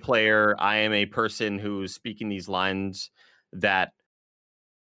create a player. I am a person who's speaking these lines that,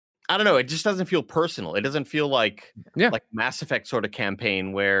 I don't know, it just doesn't feel personal. It doesn't feel like Mass Effect sort of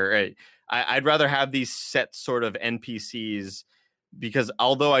campaign where I'd rather have these set sort of NPCs, because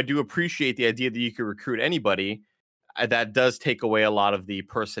although I do appreciate the idea that you could recruit anybody, that does take away a lot of the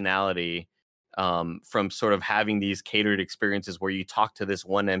personality from sort of having these catered experiences where you talk to this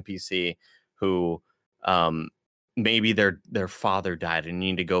one NPC who maybe their father died and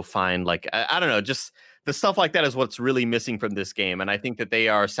you need to go find, like, I don't know, just the stuff like that is what's really missing from this game. And I think that they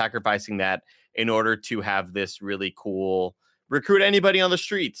are sacrificing that in order to have this really cool recruit anybody on the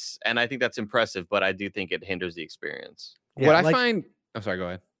streets. And I think that's impressive, but I do think it hinders the experience. Yeah, what I find... I'm sorry, go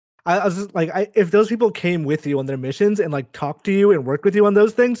ahead. I was just, like, if those people came with you on their missions and like talked to you and worked with you on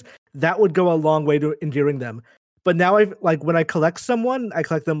those things, that would go a long way to endearing them. But now when I collect someone, I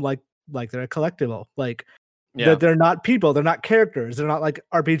collect them like they're a collectible. Like, they're not people, they're not characters, they're not like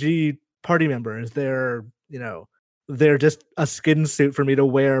RPG party members. They're just a skin suit for me to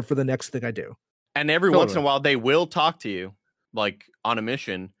wear for the next thing I do. And every once in a while, they will talk to you, like on a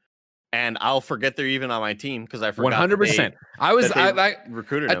mission, and I'll forget they're even on my team because I forgot. 100%. I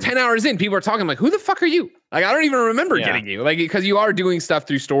recruited 10 hours in. People are talking like, "Who the fuck are you?" Like, I don't even remember getting you. Like, because you are doing stuff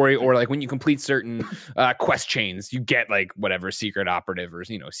through story, or like when you complete certain quest chains, you get like whatever secret operative or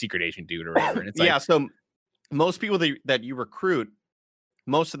secret agent dude or whatever. And it's like, so most people that you recruit,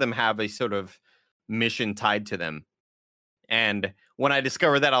 most of them have a sort of mission tied to them. And when I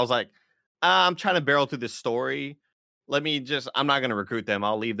discovered that, I was like, I'm trying to barrel through this story. I'm not going to recruit them.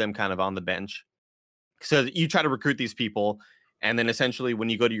 I'll leave them kind of on the bench. So you try to recruit these people. And then essentially when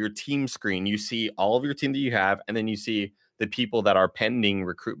you go to your team screen, you see all of your team that you have. And then you see the people that are pending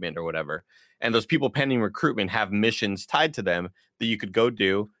recruitment or whatever. And those people pending recruitment have missions tied to them that you could go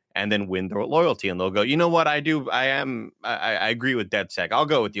do and then win their loyalty. And they'll go, you know what I do? I agree with DedSec. I'll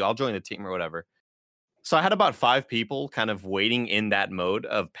go with you. I'll join the team or whatever. So I had about 5 people kind of waiting in that mode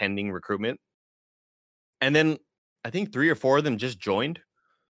of pending recruitment. And then I think 3 or 4 of them just joined,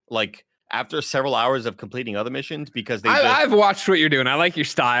 like after several hours of completing other missions, because I've watched what you're doing. I like your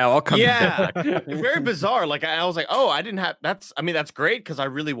style. I'll come back. Very bizarre. Like I was like, oh, I didn't have that's great because I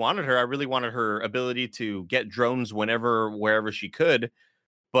really wanted her. I really wanted her ability to get drones wherever she could.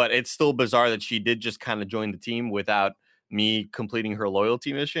 But it's still bizarre that she did just kind of join the team without me completing her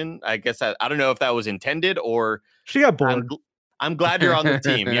loyalty mission. I guess I don't know if that was intended or she got bored. I'm glad you're on the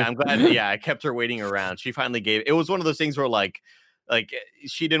team. Yeah, I'm glad. Yeah, I kept her waiting around. She finally gave. It was one of those things where like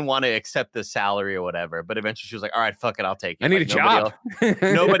she didn't want to accept the salary or whatever, but eventually she was like, "All right, fuck it, I'll take it." I need a job.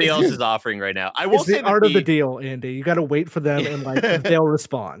 Nobody else is offering right now. I will it's say the art of the deal, Andy. You got to wait for them, and like they'll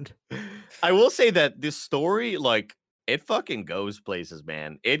respond. I will say that this story, like, it fucking goes places,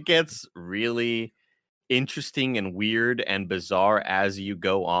 man. It gets really interesting and weird and bizarre as you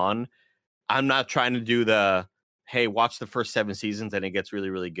go on. I'm not trying to do the hey, watch the first 7 seasons and it gets really,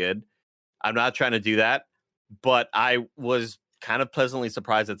 really good. I'm not trying to do that, but I was kind of pleasantly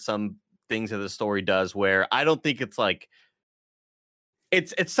surprised at some things that the story does where I don't think it's like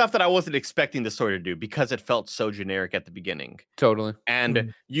it's stuff that I wasn't expecting the story to do because it felt so generic at the beginning. Totally.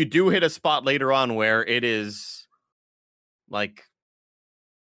 And you do hit a spot later on where it is like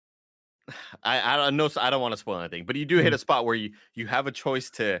I don't know. I don't want to spoil anything, but you do hit a spot where you have a choice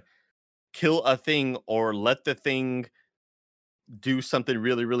to kill a thing or let the thing do something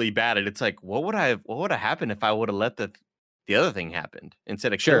really, really bad. And it's like, what would have happened if I would have let the other thing happen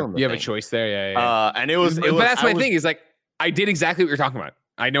instead of killing the you have thing? a choice there. Yeah. And it was. But that's my thing is like I did exactly what you're talking about.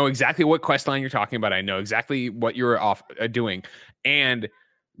 I know exactly what quest line you're talking about. I know exactly what you're doing, and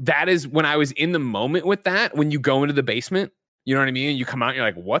that is when I was in the moment with that. When you go into the basement. You know what I mean? And you come out and you're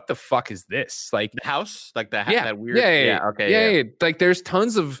like, what the fuck is this? Like the house? Like that weird. Yeah. Okay. Yeah. Like there's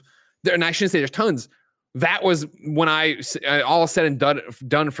tons of there, and I shouldn't say there's tons. That was when I all said and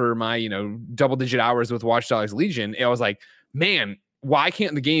done for my, double-digit hours with Watch Dogs Legion. I was like, man, why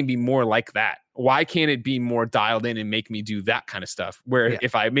can't the game be more like that? Why can't it be more dialed in and make me do that kind of stuff? Where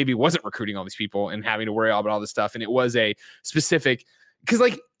if I maybe wasn't recruiting all these people and having to worry about all this stuff, and it was a specific, because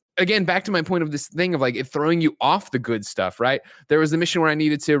like, again, back to my point of this thing of like it throwing you off the good stuff, right? There was a mission where I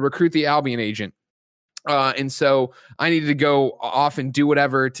needed to recruit the Albion agent. And so I needed to go off and do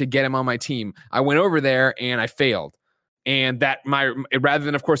whatever to get him on my team. I went over there and I failed. And rather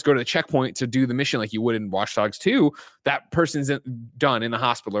than, of course, go to the checkpoint to do the mission like you would in Watch Dogs 2, that person's done in the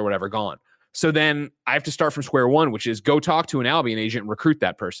hospital or whatever, gone. So then I have to start from square one, which is go talk to an Albion agent and recruit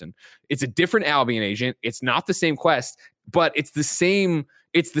that person. It's a different Albion agent. It's not the same quest, but it's the same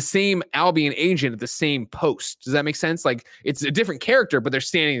Albion agent at the same post. Does that make sense? Like it's a different character, but they're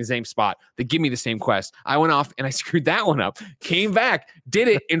standing in the same spot. They give me the same quest. I went off and I screwed that one up, came back, did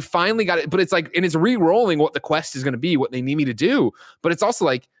it, and finally got it. But it's like, and it's re-rolling what the quest is going to be, what they need me to do. But it's also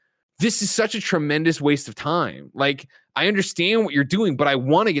like, this is such a tremendous waste of time. Like, I understand what you're doing, but I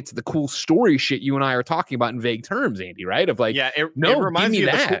want to get to the cool story shit you and I are talking about in vague terms, Andy, right? Of like, it reminds me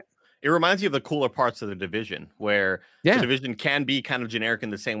that. It reminds you of the cooler parts of the Division, where the Division can be kind of generic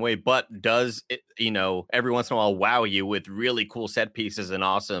in the same way, but does it, every once in a while wow you with really cool set pieces and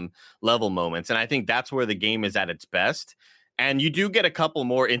awesome level moments. And I think that's where the game is at its best. And you do get a couple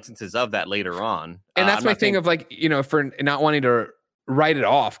more instances of that later on. And that's my thing of like, for not wanting to write it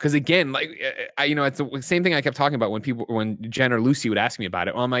off. Because again, like, it's the same thing I kept talking about when Jen or Lucy would ask me about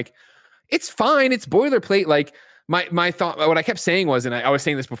it. Well, I'm like, it's fine. It's boilerplate. Like, my thought, what I kept saying was, and I was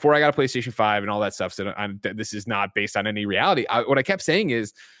saying this before I got a PlayStation 5 and all that stuff, so this is not based on any reality. What I kept saying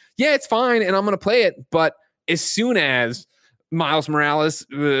is, yeah, it's fine, and I'm going to play it, but as soon as Miles Morales,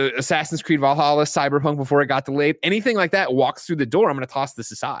 Assassin's Creed Valhalla, Cyberpunk before it got delayed, anything like that walks through the door, I'm going to toss this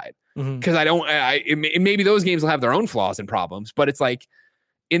aside. Because maybe those games will have their own flaws and problems, but it's like,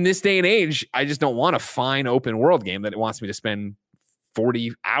 in this day and age, I just don't want a fine open world game that it wants me to spend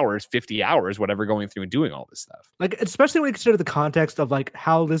 40 hours, 50 hours, whatever, going through and doing all this stuff. Like, especially when you consider the context of like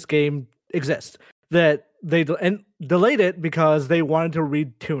how this game exists, that they delayed it because they wanted to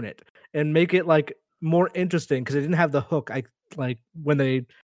retune it and make it like more interesting because they didn't have the hook like when they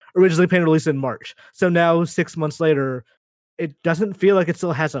originally planned to release it in March. So now 6 months later, it doesn't feel like it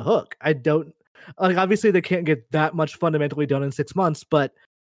still has a hook. I don't like, obviously they can't get that much fundamentally done in 6 months, but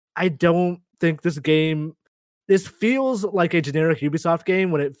I don't think this feels like a generic Ubisoft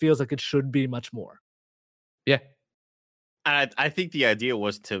game when it feels like it should be much more. Yeah. I think the idea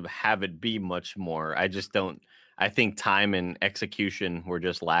was to have it be much more. I think time and execution were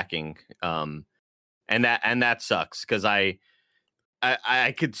just lacking. And that sucks because I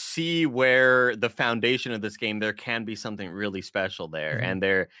could see where the foundation of this game, there can be something really special there. Mm-hmm.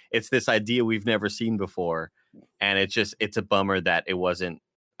 And it's this idea we've never seen before. And it's a bummer that it wasn't,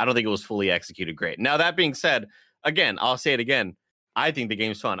 I don't think it was fully executed great. Now, that being said, again, I'll say it again. I think the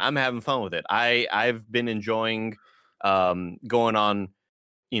game's fun. I'm having fun with it. I've been enjoying going on,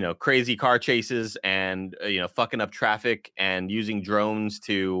 crazy car chases and, fucking up traffic and using drones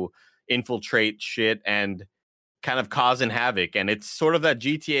to infiltrate shit and kind of causing havoc. And it's sort of that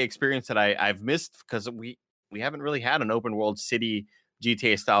GTA experience that I've missed because we haven't really had an open world city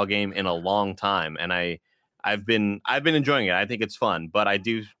GTA style game in a long time. And I've been enjoying it. I think it's fun, but I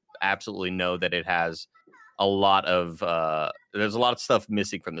do absolutely know that it has a lot of there's a lot of stuff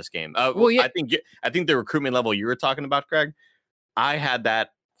missing from this game. Well, yeah. I think the recruitment level you were talking about, Greg, I had that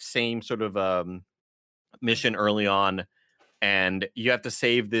same sort of mission early on, and you have to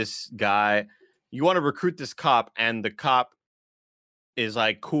save this guy. You want to recruit this cop, and the cop is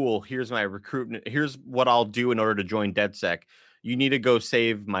like, cool, here's my recruitment. Here's what I'll do in order to join DedSec. You need to go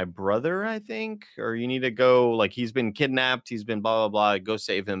save my brother, I think, or you need to go, like, he's been kidnapped. He's been blah, blah, blah. Go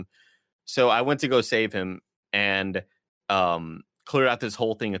save him. So I went to go save him and cleared out this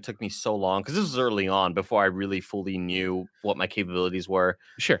whole thing. It took me so long because this was early on before I really fully knew what my capabilities were.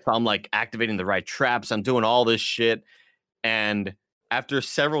 Sure. So I'm like activating the right traps. I'm doing all this shit. And after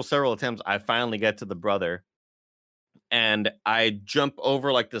several attempts, I finally get to the brother. And I jump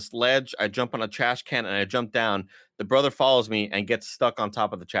over like this ledge. I jump on a trash can and I jump down. The brother follows me and gets stuck on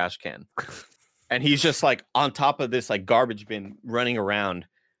top of the trash can. And he's just like on top of this like garbage bin running around.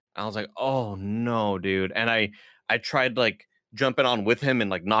 I was like, oh no, dude. And I tried like jumping on with him and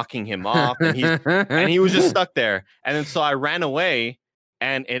like knocking him off. And he was just stuck there. And then so I ran away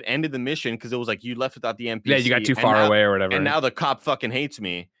and it ended the mission because it was like you left without the NPC. Yeah, you got too far away or whatever. And now the cop fucking hates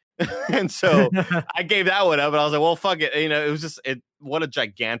me. And so I gave that one up and I was like, well, fuck it. It was just what a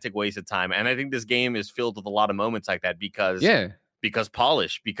gigantic waste of time. And I think this game is filled with a lot of moments like that because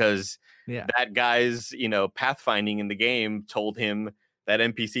polish, because that guy's, pathfinding in the game told him that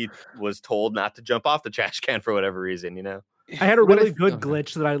NPC was told not to jump off the trash can for whatever reason, I had a really good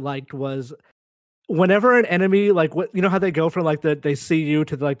glitch that I liked was whenever an enemy, like what, how they go from like they see you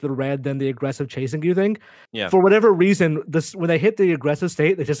to like the red, then the aggressive chasing you thing. Yeah. For whatever reason, when they hit the aggressive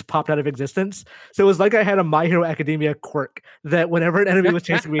state, they just popped out of existence. So it was like I had a My Hero Academia quirk that whenever an enemy was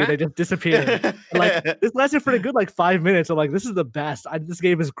chasing me, they just disappeared. Like this lasted for a good 5 minutes. I'm like, this is the best. This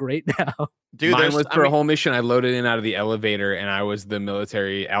game is great now. Dude, mine was for a whole mission. I loaded in out of the elevator and I was the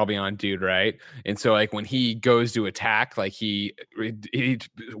military Albion dude, right? And so like when he goes to attack, like he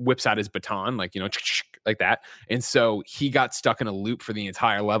whips out his baton, like like that. And so he got stuck in a loop for the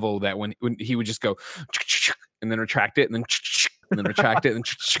entire level that when he would just go and then retract it and then retract it and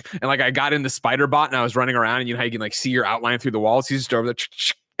like I got in the spider bot and I was running around and how you can like see your outline through the walls. He's just over there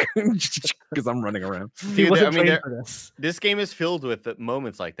because I'm running around. Dude, this game is filled with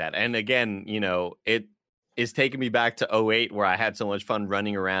moments like that. And again, it is taking me back to 2008 where I had so much fun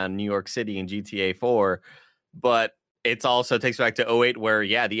running around New York City in GTA 4. But it also takes me back to 2008 where,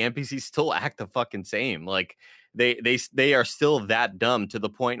 the NPCs still act the fucking same. Like they are still that dumb to the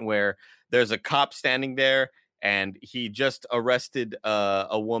point where there's a cop standing there and he just arrested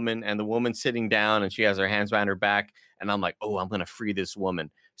a woman and the woman's sitting down and she has her hands behind her back. And I'm like, oh, I'm going to free this woman.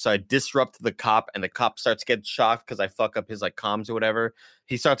 So I disrupt the cop and the cop starts getting shocked because I fuck up his comms or whatever.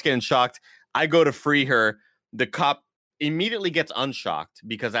 He starts getting shocked. I go to free her. The cop immediately gets unshocked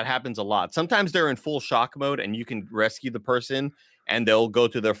because that happens a lot. Sometimes they're in full shock mode and you can rescue the person and they'll go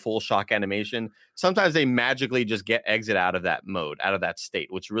to their full shock animation. Sometimes they magically just exit out of that mode, out of that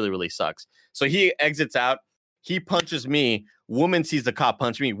state, which really, really sucks. So he exits out. He punches me. Woman sees the cop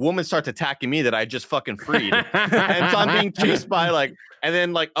punch me. Woman starts attacking me that I just fucking freed. And so I'm being chased by and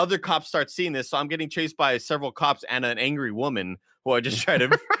then other cops start seeing this. So I'm getting chased by several cops and an angry woman who I just try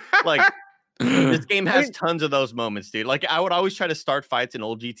to This game has tons of those moments, dude. Like I would always try to start fights in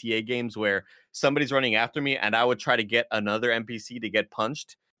old GTA games where somebody's running after me and I would try to get another NPC to get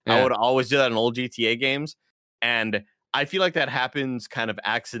punched. Yeah. I would always do that in old GTA games. And I feel like that happens kind of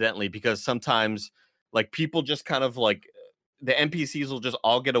accidentally because sometimes like people just kind of like the NPCs will just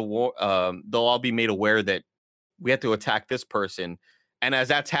all get they'll all be made aware that we have to attack this person. And as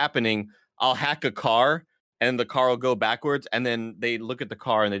that's happening, I'll hack a car and the car will go backwards. And then they look at the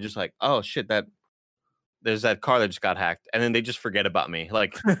car and they're just like, oh shit, there's that car that just got hacked. And then they just forget about me.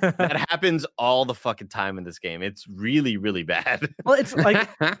 Like that happens all the fucking time in this game. It's really, really bad. Well, it's like,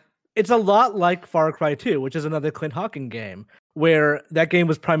 it's a lot like Far Cry 2, which is another Clint Hawking game, where that game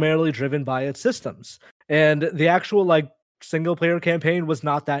was primarily driven by its systems. And the actual like single player campaign was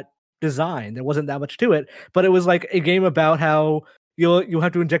not that designed. There wasn't that much to it, but it was like a game about how you'll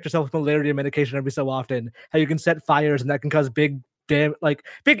have to inject yourself with malaria medication every so often, how you can set fires and that can cause big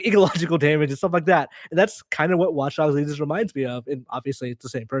ecological damage and stuff like that. And that's kind of what Watch Dogs Legion reminds me of. And obviously it's the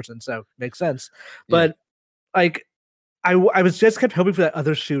same person, so it makes sense. But like I was just kept hoping for that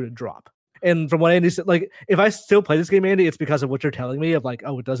other shoe to drop. And from what Andy said, like if I still play this game, Andy, it's because of what you're telling me of like,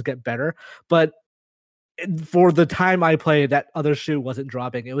 oh, it does get better. But for the time I played, that other shoe wasn't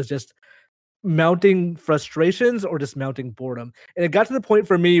dropping. It was just mounting frustrations or just mounting boredom. And it got to the point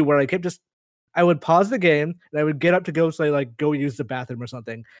for me where I would pause the game and I would get up to go say like go use the bathroom or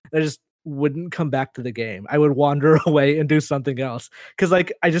something. And I just wouldn't come back to the game. I would wander away and do something else. Cause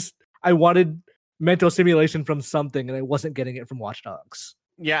like I wanted mental stimulation from something and I wasn't getting it from Watch Dogs.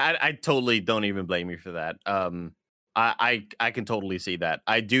 Yeah, I totally don't even blame you for that. I can totally see that.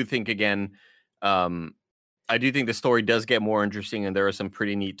 I do think again, I do think the story does get more interesting and there are some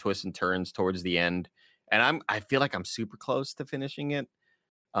pretty neat twists and turns towards the end. And I feel like I'm super close to finishing it.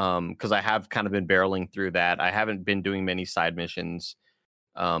 Because I have kind of been barreling through that. I haven't been doing many side missions.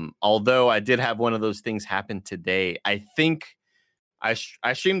 Although I did have one of those things happen today. I think I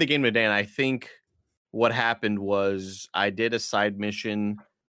streamed the game today, and I think what happened was I did a side mission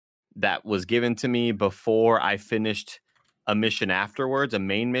that was given to me before I finished a mission afterwards, a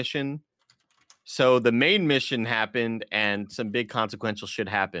main mission. So the main mission happened, and some big consequential shit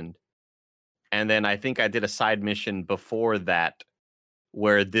happened. And then I think I did a side mission before that,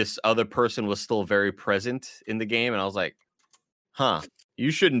 where this other person was still very present in the game. And I was like, huh,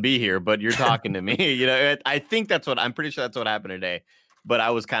 you shouldn't be here, but you're talking to me. You know, I'm pretty sure that's what happened today. But I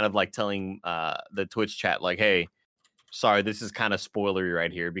was kind of like telling the Twitch chat, like, hey, sorry, this is kind of spoilery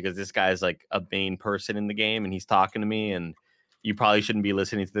right here because this guy's like a main person in the game and he's talking to me. And you probably shouldn't be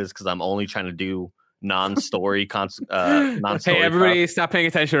listening to this because I'm only trying to do non-story Hey everybody, stop paying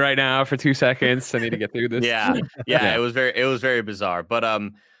attention right now for 2 seconds. I need to get through this. Yeah. It was very bizarre. But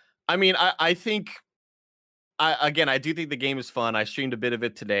I mean, I think I do think the game is fun. I streamed a bit of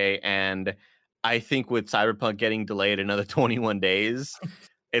it today, and I think with Cyberpunk getting delayed another 21 days,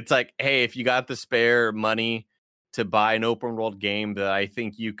 it's like, hey, if you got the spare money to buy an open world game that I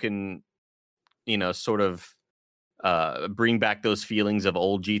think you can, you know, sort of bring back those feelings of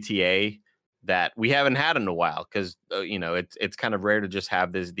old GTA that we haven't had in a while, because you know, it's kind of rare to just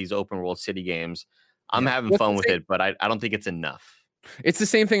have these open world city games. I'm having fun with it, but I don't think it's enough. It's the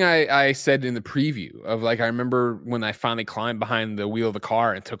same thing I said in the preview of like, I remember when I finally climbed behind the wheel of the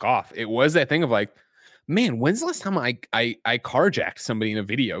car and took off. It was that thing of like, man, when's the last time I carjacked somebody in a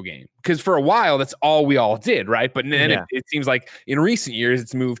video game? Because for a while, that's all we all did, right? But then it seems like in recent years,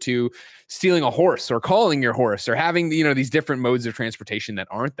 it's moved to stealing a horse or calling your horse or having, you know, these different modes of transportation that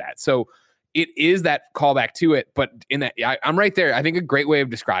aren't that. So it is that callback to it. But in that, I'm right there. I think a great way of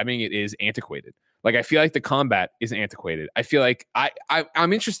describing it is antiquated. Like, I feel like the combat is antiquated. I feel like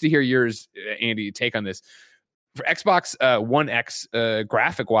I'm interested to hear yours, Andy, take on this. For Xbox One X,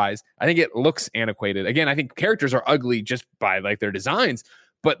 graphic-wise, I think it looks antiquated. Again, I think characters are ugly just by like their designs,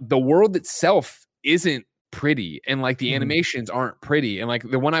 but the world itself isn't pretty, and like the animations aren't pretty. And like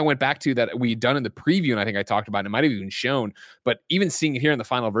the one I went back to that we done in the preview, and I think I talked about, and it might have even shown, but even seeing it here in the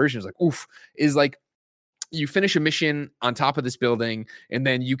final version is like, oof, is like, you finish a mission on top of this building, and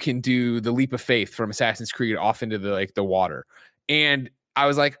then you can do the leap of faith from Assassin's Creed off into the water. And I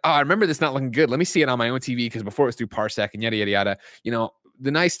was like, oh, I remember this not looking good. Let me see it on my own TV, because before it was through Parsec and yada, yada, yada. You know,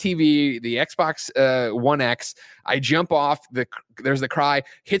 the nice TV, the Xbox One X, I jump off, there's the cry,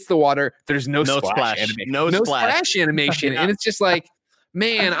 hits the water, there's no splash animation. No splash animation. Yeah. And it's just like,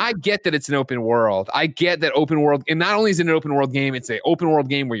 man, I get that it's an open world. I get that open world, and not only is it an open world game, it's an open world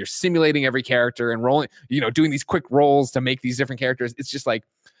game where you're simulating every character and rolling, you know, doing these quick rolls to make these different characters. It's just like,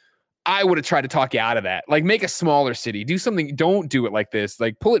 I would have tried to talk you out of that. Like, make a smaller city, do something. Don't do it like this.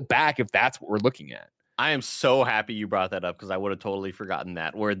 Like, pull it back if that's what we're looking at. I am so happy you brought that up because I would have totally forgotten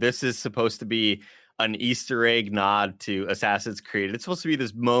that. Where this is supposed to be an Easter egg nod to Assassin's Creed. It's supposed to be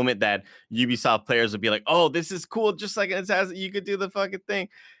this moment that Ubisoft players would be like, "Oh, this is cool, just like Assassin. You could do the fucking thing,"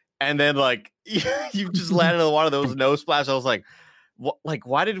 and then like you just landed on one of those nose splash. I was like, "What? Like,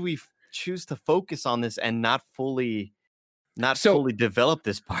 why did we choose to focus on this and not fully develop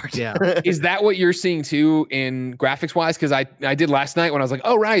this part?" Yeah. Is that what you're seeing too in graphics wise? Because I did last night when I was like,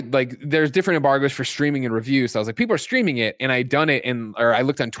 oh, right. Like there's different embargoes for streaming and reviews. So I was like, people are streaming it. And I done it or I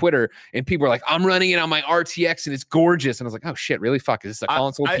looked on Twitter and people were like, I'm running it on my RTX and it's gorgeous. And I was like, oh shit, really? Fuck. Is this a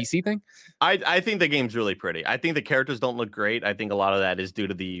console PC thing? I think the game's really pretty. I think the characters don't look great. I think a lot of that is due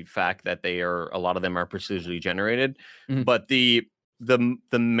to the fact that a lot of them are procedurally generated. Mm-hmm. But the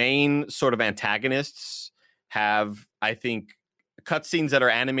main sort of antagonists have, I think, cutscenes that are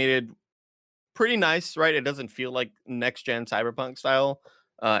animated pretty nice, right? It doesn't feel like next gen Cyberpunk style,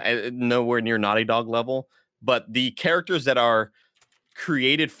 nowhere near Naughty Dog level. But the characters that are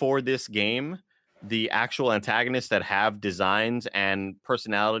created for this game, the actual antagonists that have designs and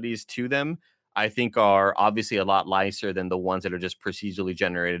personalities to them, I think are obviously a lot nicer than the ones that are just procedurally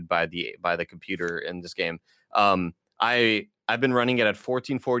generated by the computer in this game. I've been running it at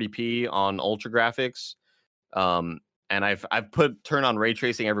 1440p on ultra graphics. And I've turn on ray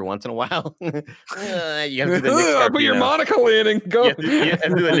tracing every once in a while. You have to do the Nick Scarpino. Put your monocle in and go. You have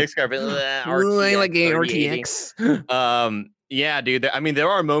to do the Nick Scarpino. I like RTX. Yeah, dude. I mean, there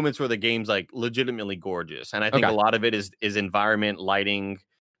are moments where the game's like legitimately gorgeous, and I think a lot of it is environment, lighting.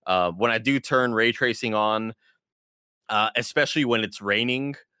 When I do turn ray tracing on, especially when it's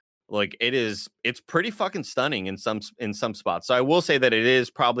raining, like it's pretty fucking stunning in some spots. So I will say that it is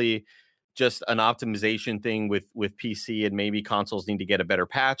probably just an optimization thing with PC, and maybe consoles need to get a better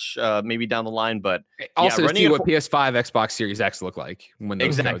patch maybe down the line. But also see what PS5, Xbox Series X look like when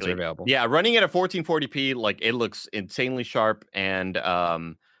those codes are available. Yeah, running it at 1440p, like it looks insanely sharp, and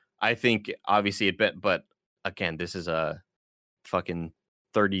I think obviously but again, this is a fucking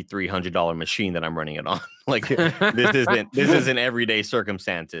 $3,300 machine that I'm running it on. Like this isn't everyday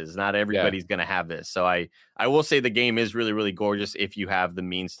circumstances. Not everybody's gonna have this. So I will say the game is really, really gorgeous if you have the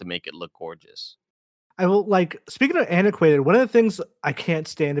means to make it look gorgeous. I will, like, speaking of antiquated, one of the things I can't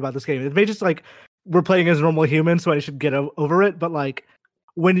stand about this game, it may just like we're playing as normal humans, so I should get over it. But like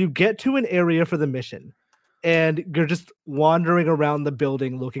when you get to an area for the mission and you're just wandering around the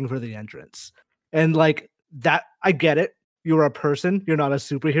building looking for the entrance, and like that, I get it. You're a person. You're not a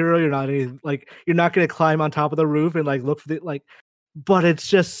superhero. You're not you're not going to climb on top of the roof and like look for but it's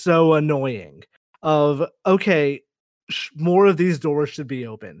just so annoying more of these doors should be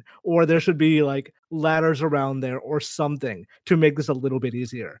open, or there should be like ladders around there or something to make this a little bit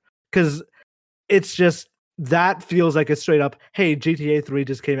easier. Cause it's just, that feels like it's straight up, hey, GTA 3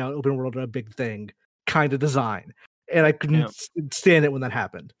 just came out, open world, a big thing kind of design. And I couldn't stand it when that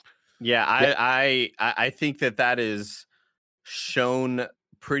happened. Yeah. I think that is shown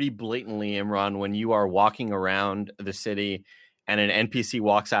pretty blatantly, Imran, when you are walking around the city and an NPC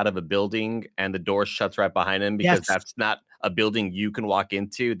walks out of a building and the door shuts right behind him, because that's not a building you can walk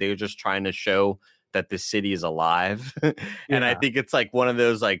into. They're just trying to show that the city is alive. And I think it's like one of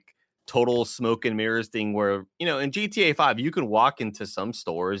those like total smoke and mirrors thing where, in GTA 5, you can walk into some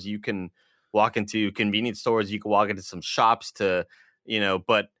stores, you can walk into convenience stores, you can walk into some shops to,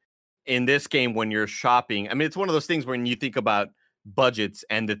 but in this game, when you're shopping, I mean, it's one of those things when you think about budgets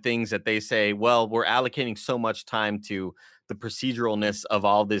and the things that they say, well, we're allocating so much time to the proceduralness of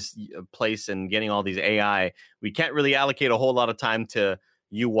all this place and getting all these AI. We can't really allocate a whole lot of time to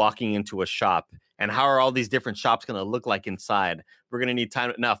you walking into a shop. And how are all these different shops going to look like inside? We're going to need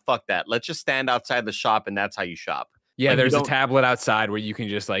time. No, fuck that. Let's just stand outside the shop and that's how you shop. Yeah, there's a tablet outside where you can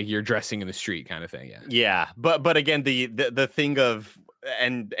just like, you're dressing in the street kind of thing. Yeah. But again, the thing of,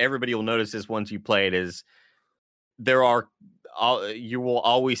 and everybody will notice this once you play it, is you will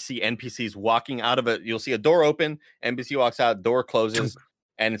always see NPCs walking out of it. You'll see a door open, NPC walks out, door closes,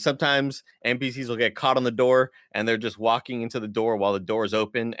 and sometimes NPCs will get caught on the door and they're just walking into the door while the door is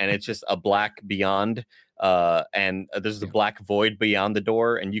open, and it's just a black beyond, and there's a black void beyond the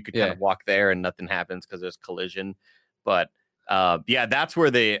door, and you could kind of walk there and nothing happens because there's collision. But that's where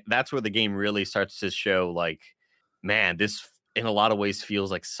the game really starts to show like, man, this in a lot of ways feels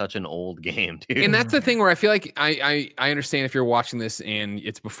like such an old game, dude. And that's the thing where I feel like I understand if you're watching this and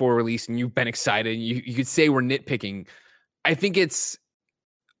it's before release and you've been excited, you could say we're nitpicking. I think it's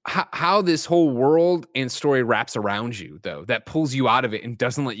how this whole world and story wraps around you, though, that pulls you out of it and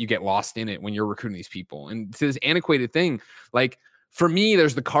doesn't let you get lost in it when you're recruiting these people. And to this antiquated thing, like For me,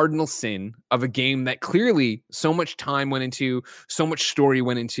 there's the cardinal sin of a game that clearly so much time went into, so much story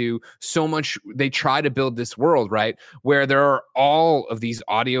went into, so much they try to build this world, right? Where there are all of these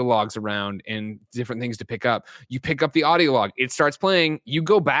audio logs around and different things to pick up. You pick up the audio log, it starts playing, you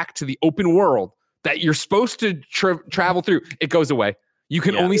go back to the open world that you're supposed to travel through, it goes away. You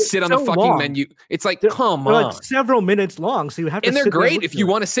can only sit on the fucking menu. It's like, come on. Like several minutes long, so you have to. And they're great if you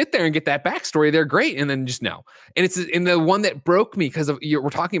want to sit there and get that backstory. They're great, and then just no. And it's in the one that broke me because we're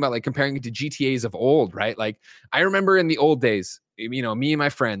talking about like comparing it to GTA's of old, right? Like I remember in the old days, you know, me and my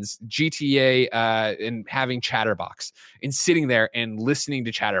friends, GTA, and having Chatterbox and sitting there and listening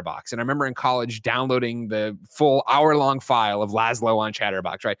to Chatterbox. And I remember in college downloading the full hour-long file of Laszlo on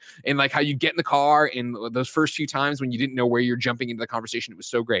Chatterbox, right? And like how you get in the car and those first few times when you didn't know where you're jumping into the conversation, it was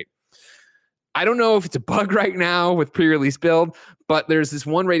so great. I don't know if it's a bug right now with pre-release build, but there's this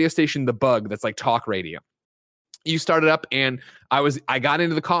one radio station, The Bug, that's like talk radio. You started up and I got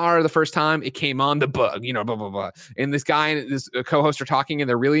into the car the first time, it came on The Bug, you know, blah, blah, blah. And this guy and this co-host are talking and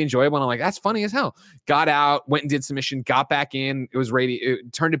they're really enjoyable. And I'm like, that's funny as hell. Got out, went and did submission, got back in. It was radio,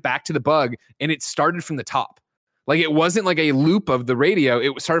 it turned it back to The Bug and it started from the top. Like it wasn't like a loop of the radio.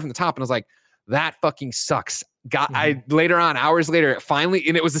 It started from the top and I was like, that fucking sucks. I later on, hours later, finally,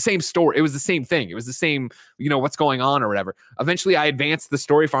 and it was the same story. It was the same thing. It was the same, you know, what's going on or whatever. Eventually, I advanced the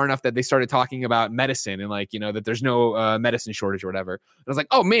story far enough that they started talking about medicine and like, you know, that there's no medicine shortage or whatever. And I was like,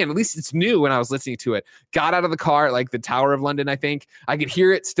 oh man, at least it's new. When I was listening to it, got out of the car at like the Tower of London, I think. I could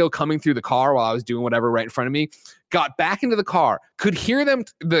hear it still coming through the car while I was doing whatever right in front of me. Got back into the car, could hear them,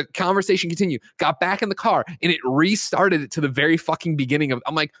 the conversation continue, got back in the car, and it restarted it to the very fucking beginning of,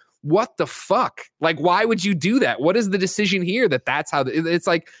 I'm like, what the fuck? Like, why would you do that? What is the decision here that's how it's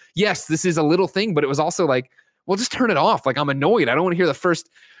like, yes, this is a little thing, but it was also like, well, just turn it off. Like, I'm annoyed. I don't want to hear the first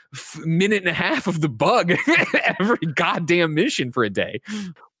minute and a half of The Bug every goddamn mission for a day.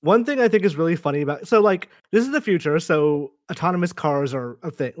 One thing I think is really funny about, so like, this is the future. So autonomous cars are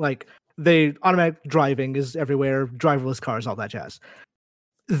a thing. Like, automatic driving is everywhere, driverless cars, all that jazz.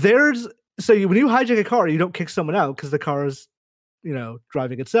 When you hijack a car, you don't kick someone out because the car is, you know,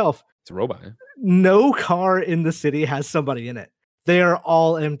 driving itself. It's a robot. No car in the city has somebody in it. They are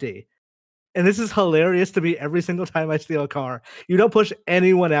all empty. And this is hilarious to me every single time I steal a car. You don't push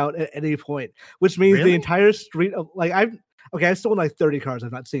anyone out at any point, which means the entire street of like I've stolen like 30 cars.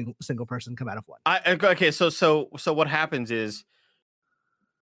 I've not seen a single person come out of one. So what happens is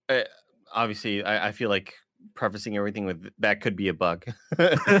obviously I feel like prefacing everything with that could be a bug.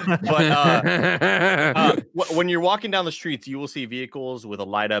 But when you're walking down the streets, you will see vehicles with a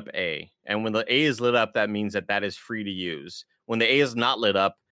light up A. And when the A is lit up, that means that is free to use. When the A is not lit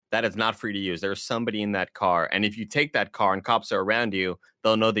up, that is not free to use. There's somebody in that car. And if you take that car and cops are around you,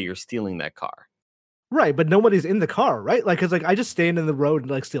 they'll know that you're stealing that car. Right. But nobody's in the car, right? Like, cause like I just stand in the road and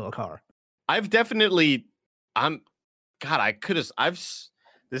like steal a car.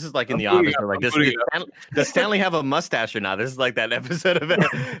 This is like in The Office. Like, does Stanley have a mustache or not? This is like that episode of it.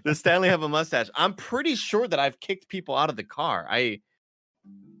 Does Stanley have a mustache? I'm pretty sure that I've kicked people out of the car. I've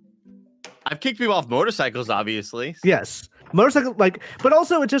kicked people off motorcycles, obviously. Yes. Motorcycle, like, but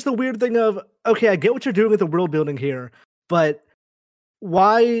also it's just the weird thing of, okay, I get what you're doing with the world building here, but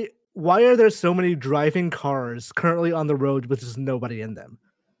why are there so many driving cars currently on the road with just nobody in them?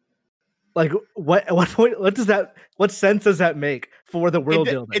 Like, what sense does that make for the world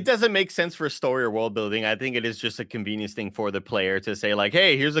building? It doesn't make sense for story or world building. I think it is just a convenience thing for the player to say like,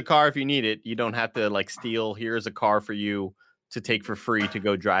 hey, here's a car if you need it. You don't have to like steal. Here's a car for you to take for free to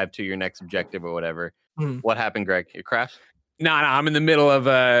go drive to your next objective or whatever. What happened, Greg? It crashed? No, I'm in the middle of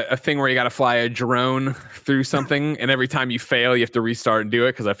a thing where you got to fly a drone through something, and every time you fail, you have to restart and do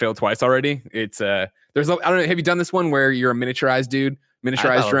it because I failed twice already. It's I don't know. Have you done this one where you're a miniaturized dude?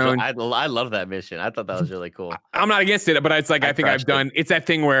 Miniaturized drone. I love that mission. I thought that was really cool. I'm not against it, but it's like I think I've done. It's that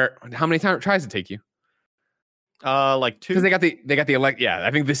thing where how many times tries it take you? Like 2. Because they got the elect. Yeah,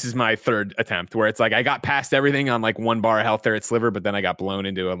 I think this is my 3rd attempt where it's like I got past everything on like 1 bar of health there at Sliver, but then I got blown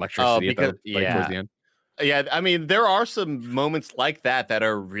into electricity towards the end. Yeah, I mean there are some moments like that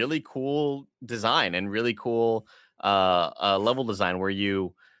are really cool design and really cool level design where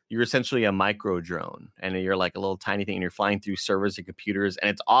you're essentially a micro drone and you're like a little tiny thing and you're flying through servers and computers,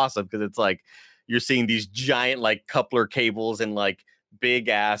 and it's awesome because it's like you're seeing these giant like coupler cables and like big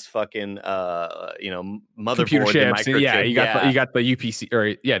ass fucking motherboard chips. You got the UPC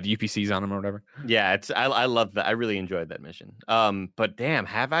or the UPCs on them or whatever. Yeah, I love that. I really enjoyed that mission. But damn,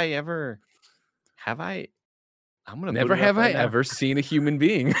 have I ever seen a human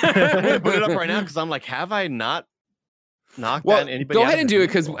being? I'm gonna put it up right now because I'm like, have I not knocked down anybody? Go ahead and do it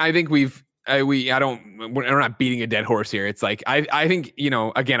because I think we've we're not beating a dead horse here. It's like I think,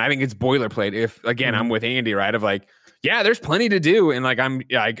 again, I think it's boilerplate. If again, I'm with Andy, right? Of like, yeah, there's plenty to do, and like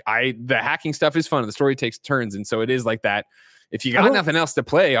the hacking stuff is fun. The story takes turns, and so it is like that. If you got nothing else to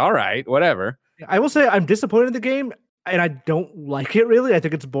play, all right, whatever. I will say I'm disappointed in the game, and I don't like it really. I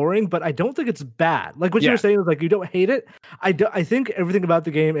think it's boring, but I don't think it's bad. Like what you were saying is like you don't hate it. I think everything about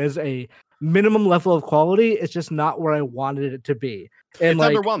the game is a minimum level of quality. It's just not where I wanted it to be. And it's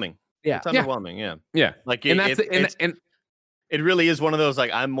underwhelming. Yeah, it's underwhelming. Yeah. Like it really is one of those, like,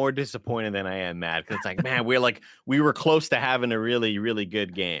 I'm more disappointed than I am mad, because it's like, man, we were close to having a really, really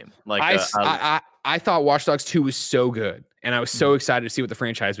good game. Like I thought Watch Dogs 2 was so good, and I was so excited to see what the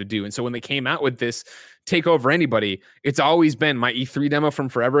franchise would do. And so when they came out with this Take Over Anybody, it's always been my E3 demo from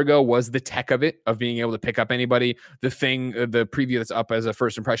forever ago was the tech of it, of being able to pick up anybody. The preview that's up as a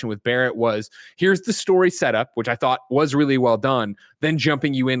first impression with Barrett was, here's the story setup, which I thought was really well done, then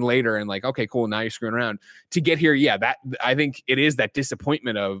jumping you in later and like, okay, cool, now you're screwing around to get here. Yeah, that I think it is that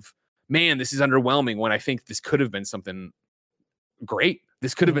disappointment of, man, this is underwhelming, when I think this could have been something great.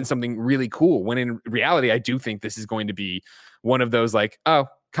 This could have been something really cool, when in reality, I do think this is going to be one of those like, oh,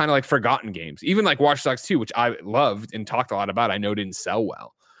 kind of like forgotten games. Even like Watch Dogs 2, which I loved and talked a lot about, I know didn't sell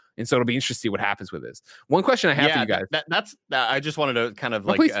well. And so it'll be interesting to see what happens with this. One question I have for you guys. That's I just wanted to kind of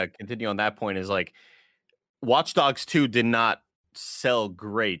continue on that point, is like, Watch Dogs 2 did not sell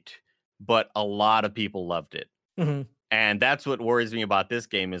great, but a lot of people loved it. Mm-hmm. And that's what worries me about this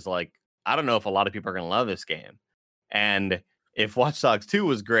game, is like, I don't know if a lot of people are going to love this game. And if Watch Dogs 2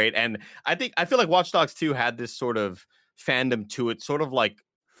 was great, and I feel like Watch Dogs 2 had this sort of fandom to it, sort of like,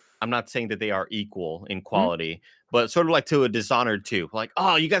 I'm not saying that they are equal in quality, but sort of like to a Dishonored 2. Like,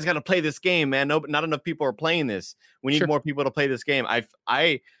 oh, you guys got to play this game, man. No, not enough people are playing this. We need more people to play this game.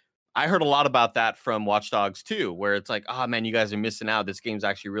 I heard a lot about that from Watch Dogs 2, where it's like, oh man, you guys are missing out. This game's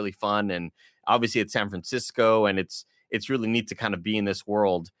actually really fun, and obviously it's San Francisco, and it's really neat to kind of be in this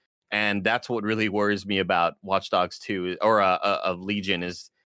world. And that's what really worries me about Watch Dogs 2 or of Legion, is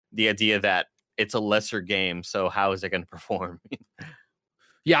the idea that it's a lesser game. So how is it going to perform?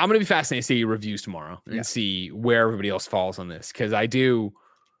 Yeah, I'm going to be fascinated to see reviews tomorrow and see where everybody else falls on this. Because I do,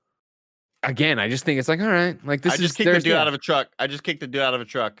 again, I just think it's like, all right, like this I just kicked the dude out of a truck. I just kicked the dude out of a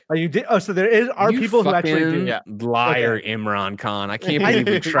truck. Oh, you did? Oh, so are people who actually do. Yeah. Liar, okay. Imran Khan. I can't believe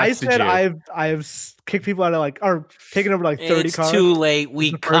we trusted you. I said I've kicked people out of or taken over 30 cars. It's too late.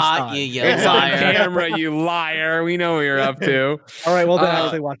 We caught you, it's liar. On camera, you liar. We know what you're up to. All right, well then I'll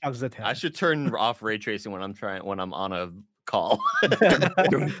say Watch Dogs is a 10. I should turn off ray tracing when I'm on a call.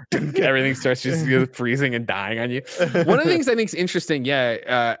 Everything starts just freezing and dying on you. One of the things I think is interesting,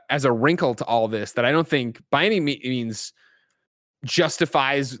 as a wrinkle to all this, that I don't think by any means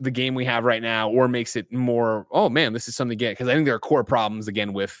justifies the game we have right now or makes it more, oh man, this is something to get, because I think there are core problems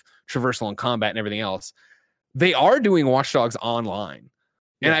again with traversal and combat and everything else. They are doing Watch Dogs online,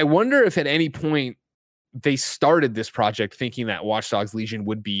 and I wonder if at any point they started this project thinking that Watch Dogs Legion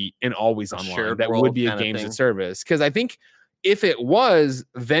would be an always online, that would be a games as service. Because I think if it was,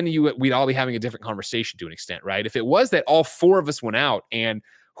 then we'd all be having a different conversation to an extent, right? If it was that all four of us went out, and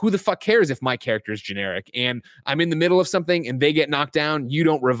who the fuck cares if my character is generic and I'm in the middle of something and they get knocked down, you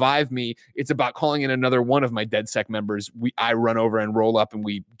don't revive me. It's about calling in another one of my DedSec members. I run over and roll up and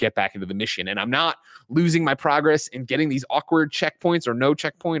we get back into the mission, and I'm not losing my progress and getting these awkward checkpoints or no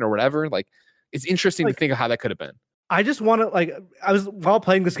checkpoint or whatever. Like, it's interesting to think of how that could have been. I just want to, while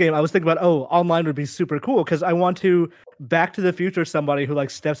playing this game, I was thinking about, online would be super cool, because I want to Back to the Future somebody who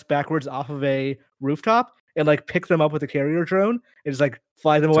steps backwards off of a rooftop and pick them up with a carrier drone and just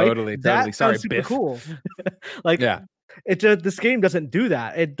fly them away. Totally. That Sorry, sounds super Biff. cool. This game doesn't do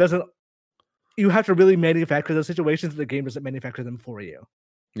that. It doesn't. You have to really manufacture those situations. The game doesn't manufacture them for you.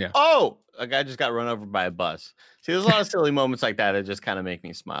 Yeah. Oh, a guy just got run over by a bus. See, there's a lot of silly moments like that that just kind of make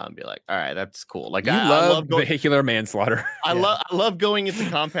me smile and be like, all right, that's cool. Like, I love vehicular manslaughter. I love going into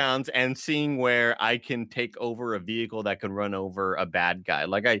compounds and seeing where I can take over a vehicle that can run over a bad guy.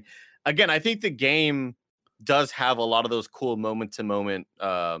 I think the game does have a lot of those cool moment to moment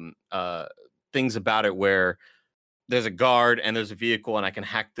things about it, where there's a guard and there's a vehicle and I can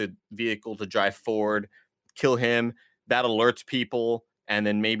hack the vehicle to drive forward, kill him. That alerts people. And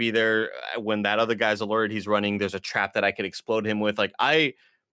then maybe when that other guy's alerted, he's running, there's a trap that I could explode him with. I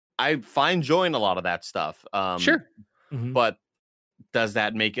find joy in a lot of that stuff. Sure. But does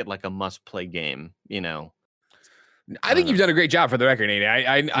that make it a must play game? I think you've done a great job, for the record, Nate.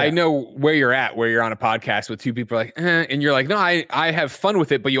 I know where you're at, where you're on a podcast with two people like, and you're like, no, I have fun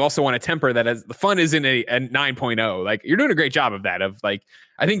with it, but you also want to temper that as the fun isn't a 9.0. Like, you're doing a great job of that. Of like,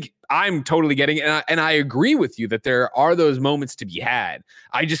 I think I'm totally getting it, and I agree with you that there are those moments to be had.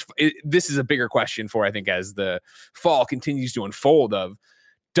 This is a bigger question for, I think, as the fall continues to unfold, of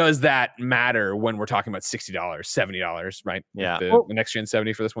does that matter when we're talking about $60, $70, right? Yeah. The next gen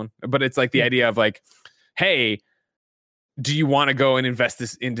 70 for this one. But it's like the idea of like, hey, do you want to go and invest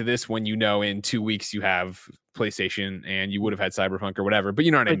into this when you know in 2 weeks you have PlayStation and you would have had Cyberpunk or whatever? But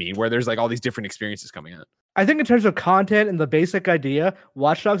you know what I mean? Where there's like all these different experiences coming out. I think in terms of content and the basic idea,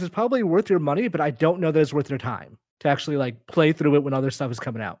 Watch Dogs is probably worth your money, but I don't know that it's worth your time to actually like play through it when other stuff is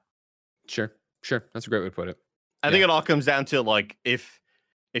coming out. Sure. That's a great way to put it. I think it all comes down to like, if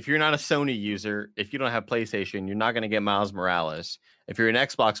you're not a Sony user, if you don't have PlayStation, you're not going to get Miles Morales. If you're an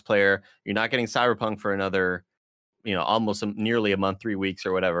Xbox player, you're not getting Cyberpunk for another, almost nearly a month, 3 weeks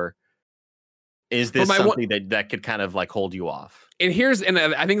or whatever. Is this something that could kind of like hold you off? And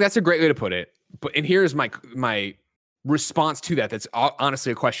I think that's a great way to put it. And here's my response to that. That's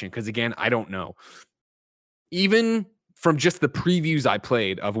honestly a question, because again, I don't know. Even from just the previews I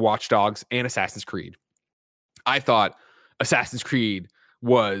played of Watch Dogs and Assassin's Creed, I thought Assassin's Creed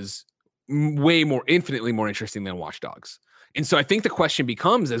was infinitely more interesting than Watch Dogs. And so I think the question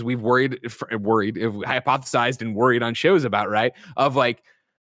becomes, as we've hypothesized and worried on shows about, right, of like,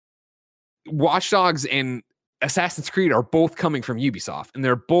 Watch Dogs and Assassin's Creed are both coming from Ubisoft, and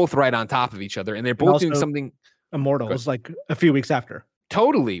they're both right on top of each other, and they're both doing something. Immortals like a few weeks after.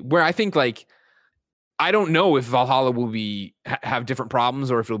 Totally. Where I think like, I don't know if Valhalla will have different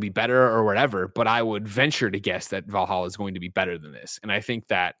problems or if it'll be better or whatever, but I would venture to guess that Valhalla is going to be better than this. And I think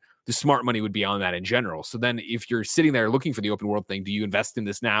that the smart money would be on that in general. So then if you're sitting there looking for the open world thing, do you invest in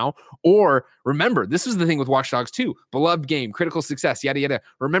this now? Or remember, this was the thing with Watch Dogs 2, beloved game, critical success, yada, yada.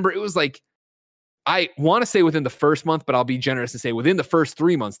 Remember, it was like, I want to say within the first month, but I'll be generous and say within the first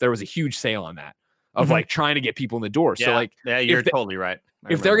 3 months, there was a huge sale on that of like trying to get people in the door. Yeah, so like, you're totally right.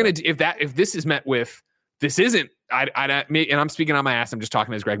 If they're going to, if this is met with, this isn't, and I'm speaking on my ass, I'm just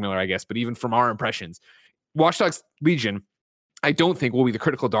talking as Greg Miller, I guess, but even from our impressions, Watch Dogs Legion, I don't think will be the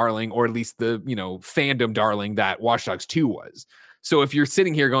critical darling, or at least the, fandom darling that Watch Dogs 2 was. So if you're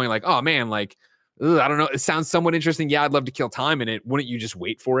sitting here going like, oh man, like, I don't know, it sounds somewhat interesting. Yeah, I'd love to kill time in it. Wouldn't you just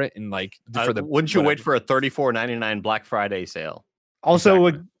wait for it? And like, wouldn't you wait for a $34.99 Black Friday sale? Also,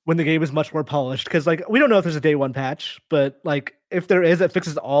 exactly. When the game is much more polished, because like, we don't know if there's a day one patch, but like, if there is, that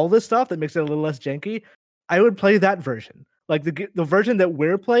fixes all this stuff that makes it a little less janky, I would play that version. Like the version that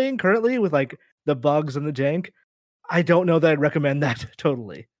we're playing currently with like the bugs and the jank, I don't know that I'd recommend that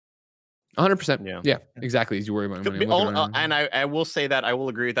totally. 100%. Yeah, exactly. As you worry about money. And I will say that I will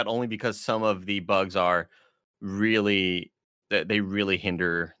agree with that only because some of the bugs are really, they really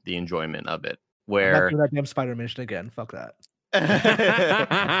hinder the enjoyment of it. Where I'm not doing that damn spider mission again. Fuck that.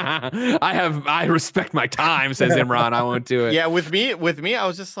 I respect my time, says Imran. I won't do it. Yeah, with me, I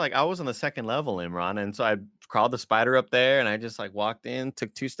was just like, I was on the second level, Imran, and so I crawled the spider up there, and I just like walked in,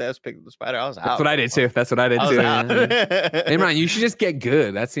 took 2 steps, picked up the spider. I was out. That's what I did too. Imran, you should just get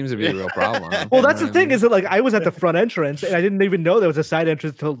good. That seems to be a real problem. Well, that's the thing, is that like, I was at the front entrance, and I didn't even know there was a side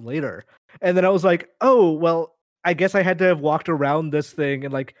entrance until later, and then I was like, oh well, I guess I had to have walked around this thing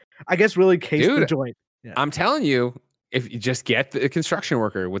and like, I guess really cased the joint. Yeah. I'm telling you, if you just get the construction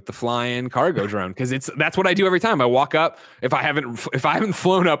worker with the flying cargo drone, because that's what I do every time. I walk up. If I haven't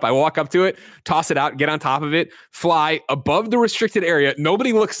flown up, I walk up to it, toss it out, get on top of it, fly above the restricted area.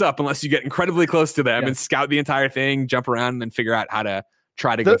 Nobody looks up unless you get incredibly close to them and scout the entire thing, jump around, and then figure out how to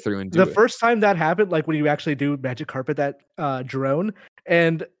try to go through and do it. The first time that happened, like when you actually do magic carpet that drone,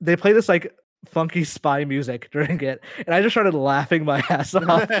 and they play this like funky spy music during it, and I just started laughing my ass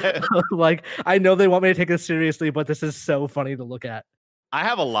off. Like, I know they want me to take this seriously, but this is so funny to look at. I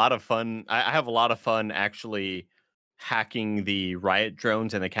have a lot of fun. I have a lot of fun actually hacking the riot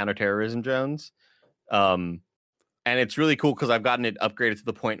drones and the counterterrorism drones. And it's really cool because I've gotten it upgraded to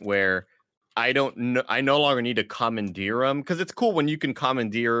the point where I no longer need to commandeer them, because it's cool when you can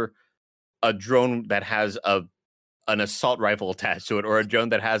commandeer a drone that has an assault rifle attached to it, or a drone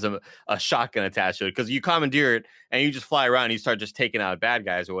that has a shotgun attached to it, because you commandeer it and you just fly around and you start just taking out bad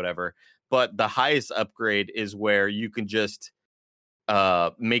guys or whatever. But the highest upgrade is where you can just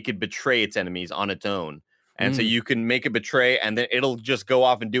make it betray its enemies on its own. And so you can make it betray, and then it'll just go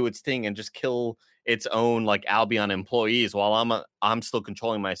off and do its thing and just kill its own like Albion employees while I'm still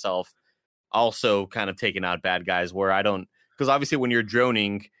controlling myself, also kind of taking out bad guys, where I don't, because obviously when you're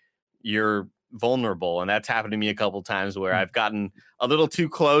droning, you're vulnerable, and that's happened to me a couple times where I've gotten a little too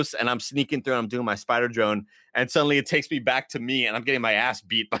close and I'm sneaking through and I'm doing my spider drone, and suddenly it takes me back to me and I'm getting my ass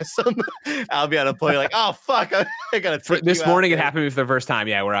beat by some Albion player. Like, oh fuck, I gotta this morning. It happened to me for the first time,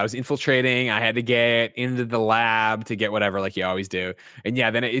 where I was infiltrating. I had to get into the lab to get whatever, like you always do. And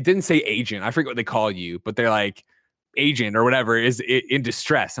then it didn't say agent. I forget what they call you, but they're like agent or whatever is in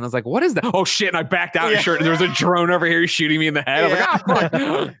distress. And I was like, what is that? Oh shit. And I backed out and there was a drone over here shooting me in the head. I was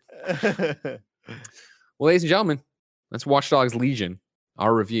like, fuck. Well, ladies and gentlemen, that's Watch Dogs Legion,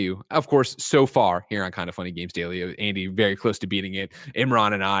 our review. Of course, so far here on Kind of Funny Games Daily, Andy very close to beating it.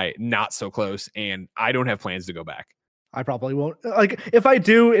 Imran and I not so close, and I don't have plans to go back. I probably won't. Like, if I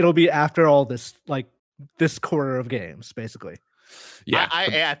do, it'll be after all this, like this quarter of games, basically. Yeah. I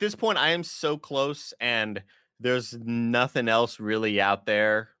at this point, I am so close, and there's nothing else really out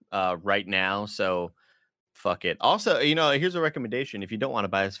there right now. So fuck it. Also, here's a recommendation. If you don't want to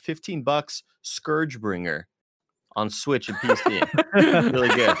buy this, $15 Scourgebringer on Switch and PC. Really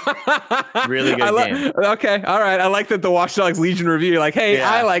good. Really good game. Okay. All right. I like that the Watch Dogs Legion review. Like, hey,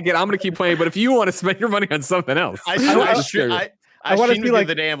 I like it. I'm going to keep playing. But if you want to spend your money on something else. I want to see the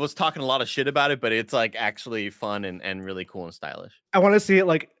other day and was talking a lot of shit about it, but it's like actually fun and really cool and stylish. I want to see it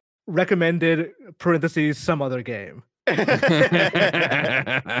like recommended parentheses some other game. And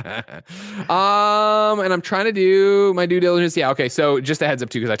I'm trying to do my due diligence. Yeah, okay. So just a heads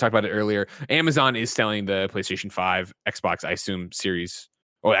up too, because I talked about it earlier. Amazon is selling the PlayStation 5, Xbox, I assume Series.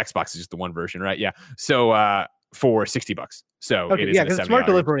 Oh, Xbox is just the one version, right? Yeah. So for $60. So okay, it is because it's smart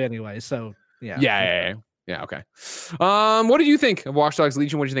delivery anyway. So yeah, okay. What did you think of Watch Dogs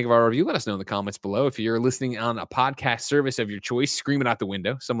Legion? What did you think of our review? Let us know in the comments below. If you're listening on a podcast service of your choice, scream it out the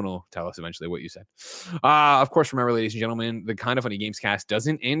window. Someone will tell us eventually what you said. Of course, remember, ladies and gentlemen, the Kind of Funny Gamescast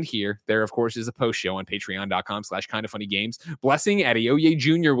doesn't end here. There, of course, is a post show on patreon.com/kindoffunnygames. Blessing Adeoye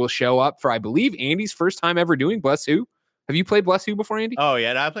Jr. will show up for, I believe, Andy's first time ever doing Bless Who. Have you played Bless Who before, Andy? Oh,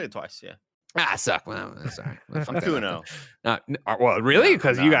 yeah. I played it twice, yeah. I suck. Well, sorry. I'm 2-0. Well, really?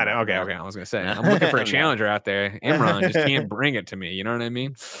 Because you got it. Okay. I was going to say, I'm looking for a challenger out there. Imran just can't bring it to me. You know what I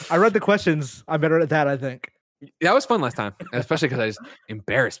mean? I read the questions. I'm better at that, I think. That was fun last time, especially because I just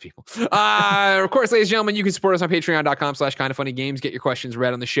embarrassed people. Of course, ladies and gentlemen, you can support us on patreon.com/kindoffunnygames. Get your questions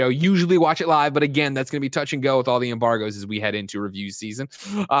read on the show. Usually watch it live, but again, that's going to be touch and go with all the embargoes as we head into review season.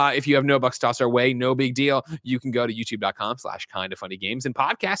 If you have no bucks toss our way, no big deal. You can go to youtube.com/kindoffunnygames and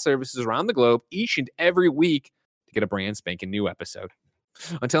podcast services around the globe each and every week to get a brand spanking new episode.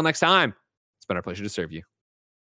 Until next time, it's been our pleasure to serve you.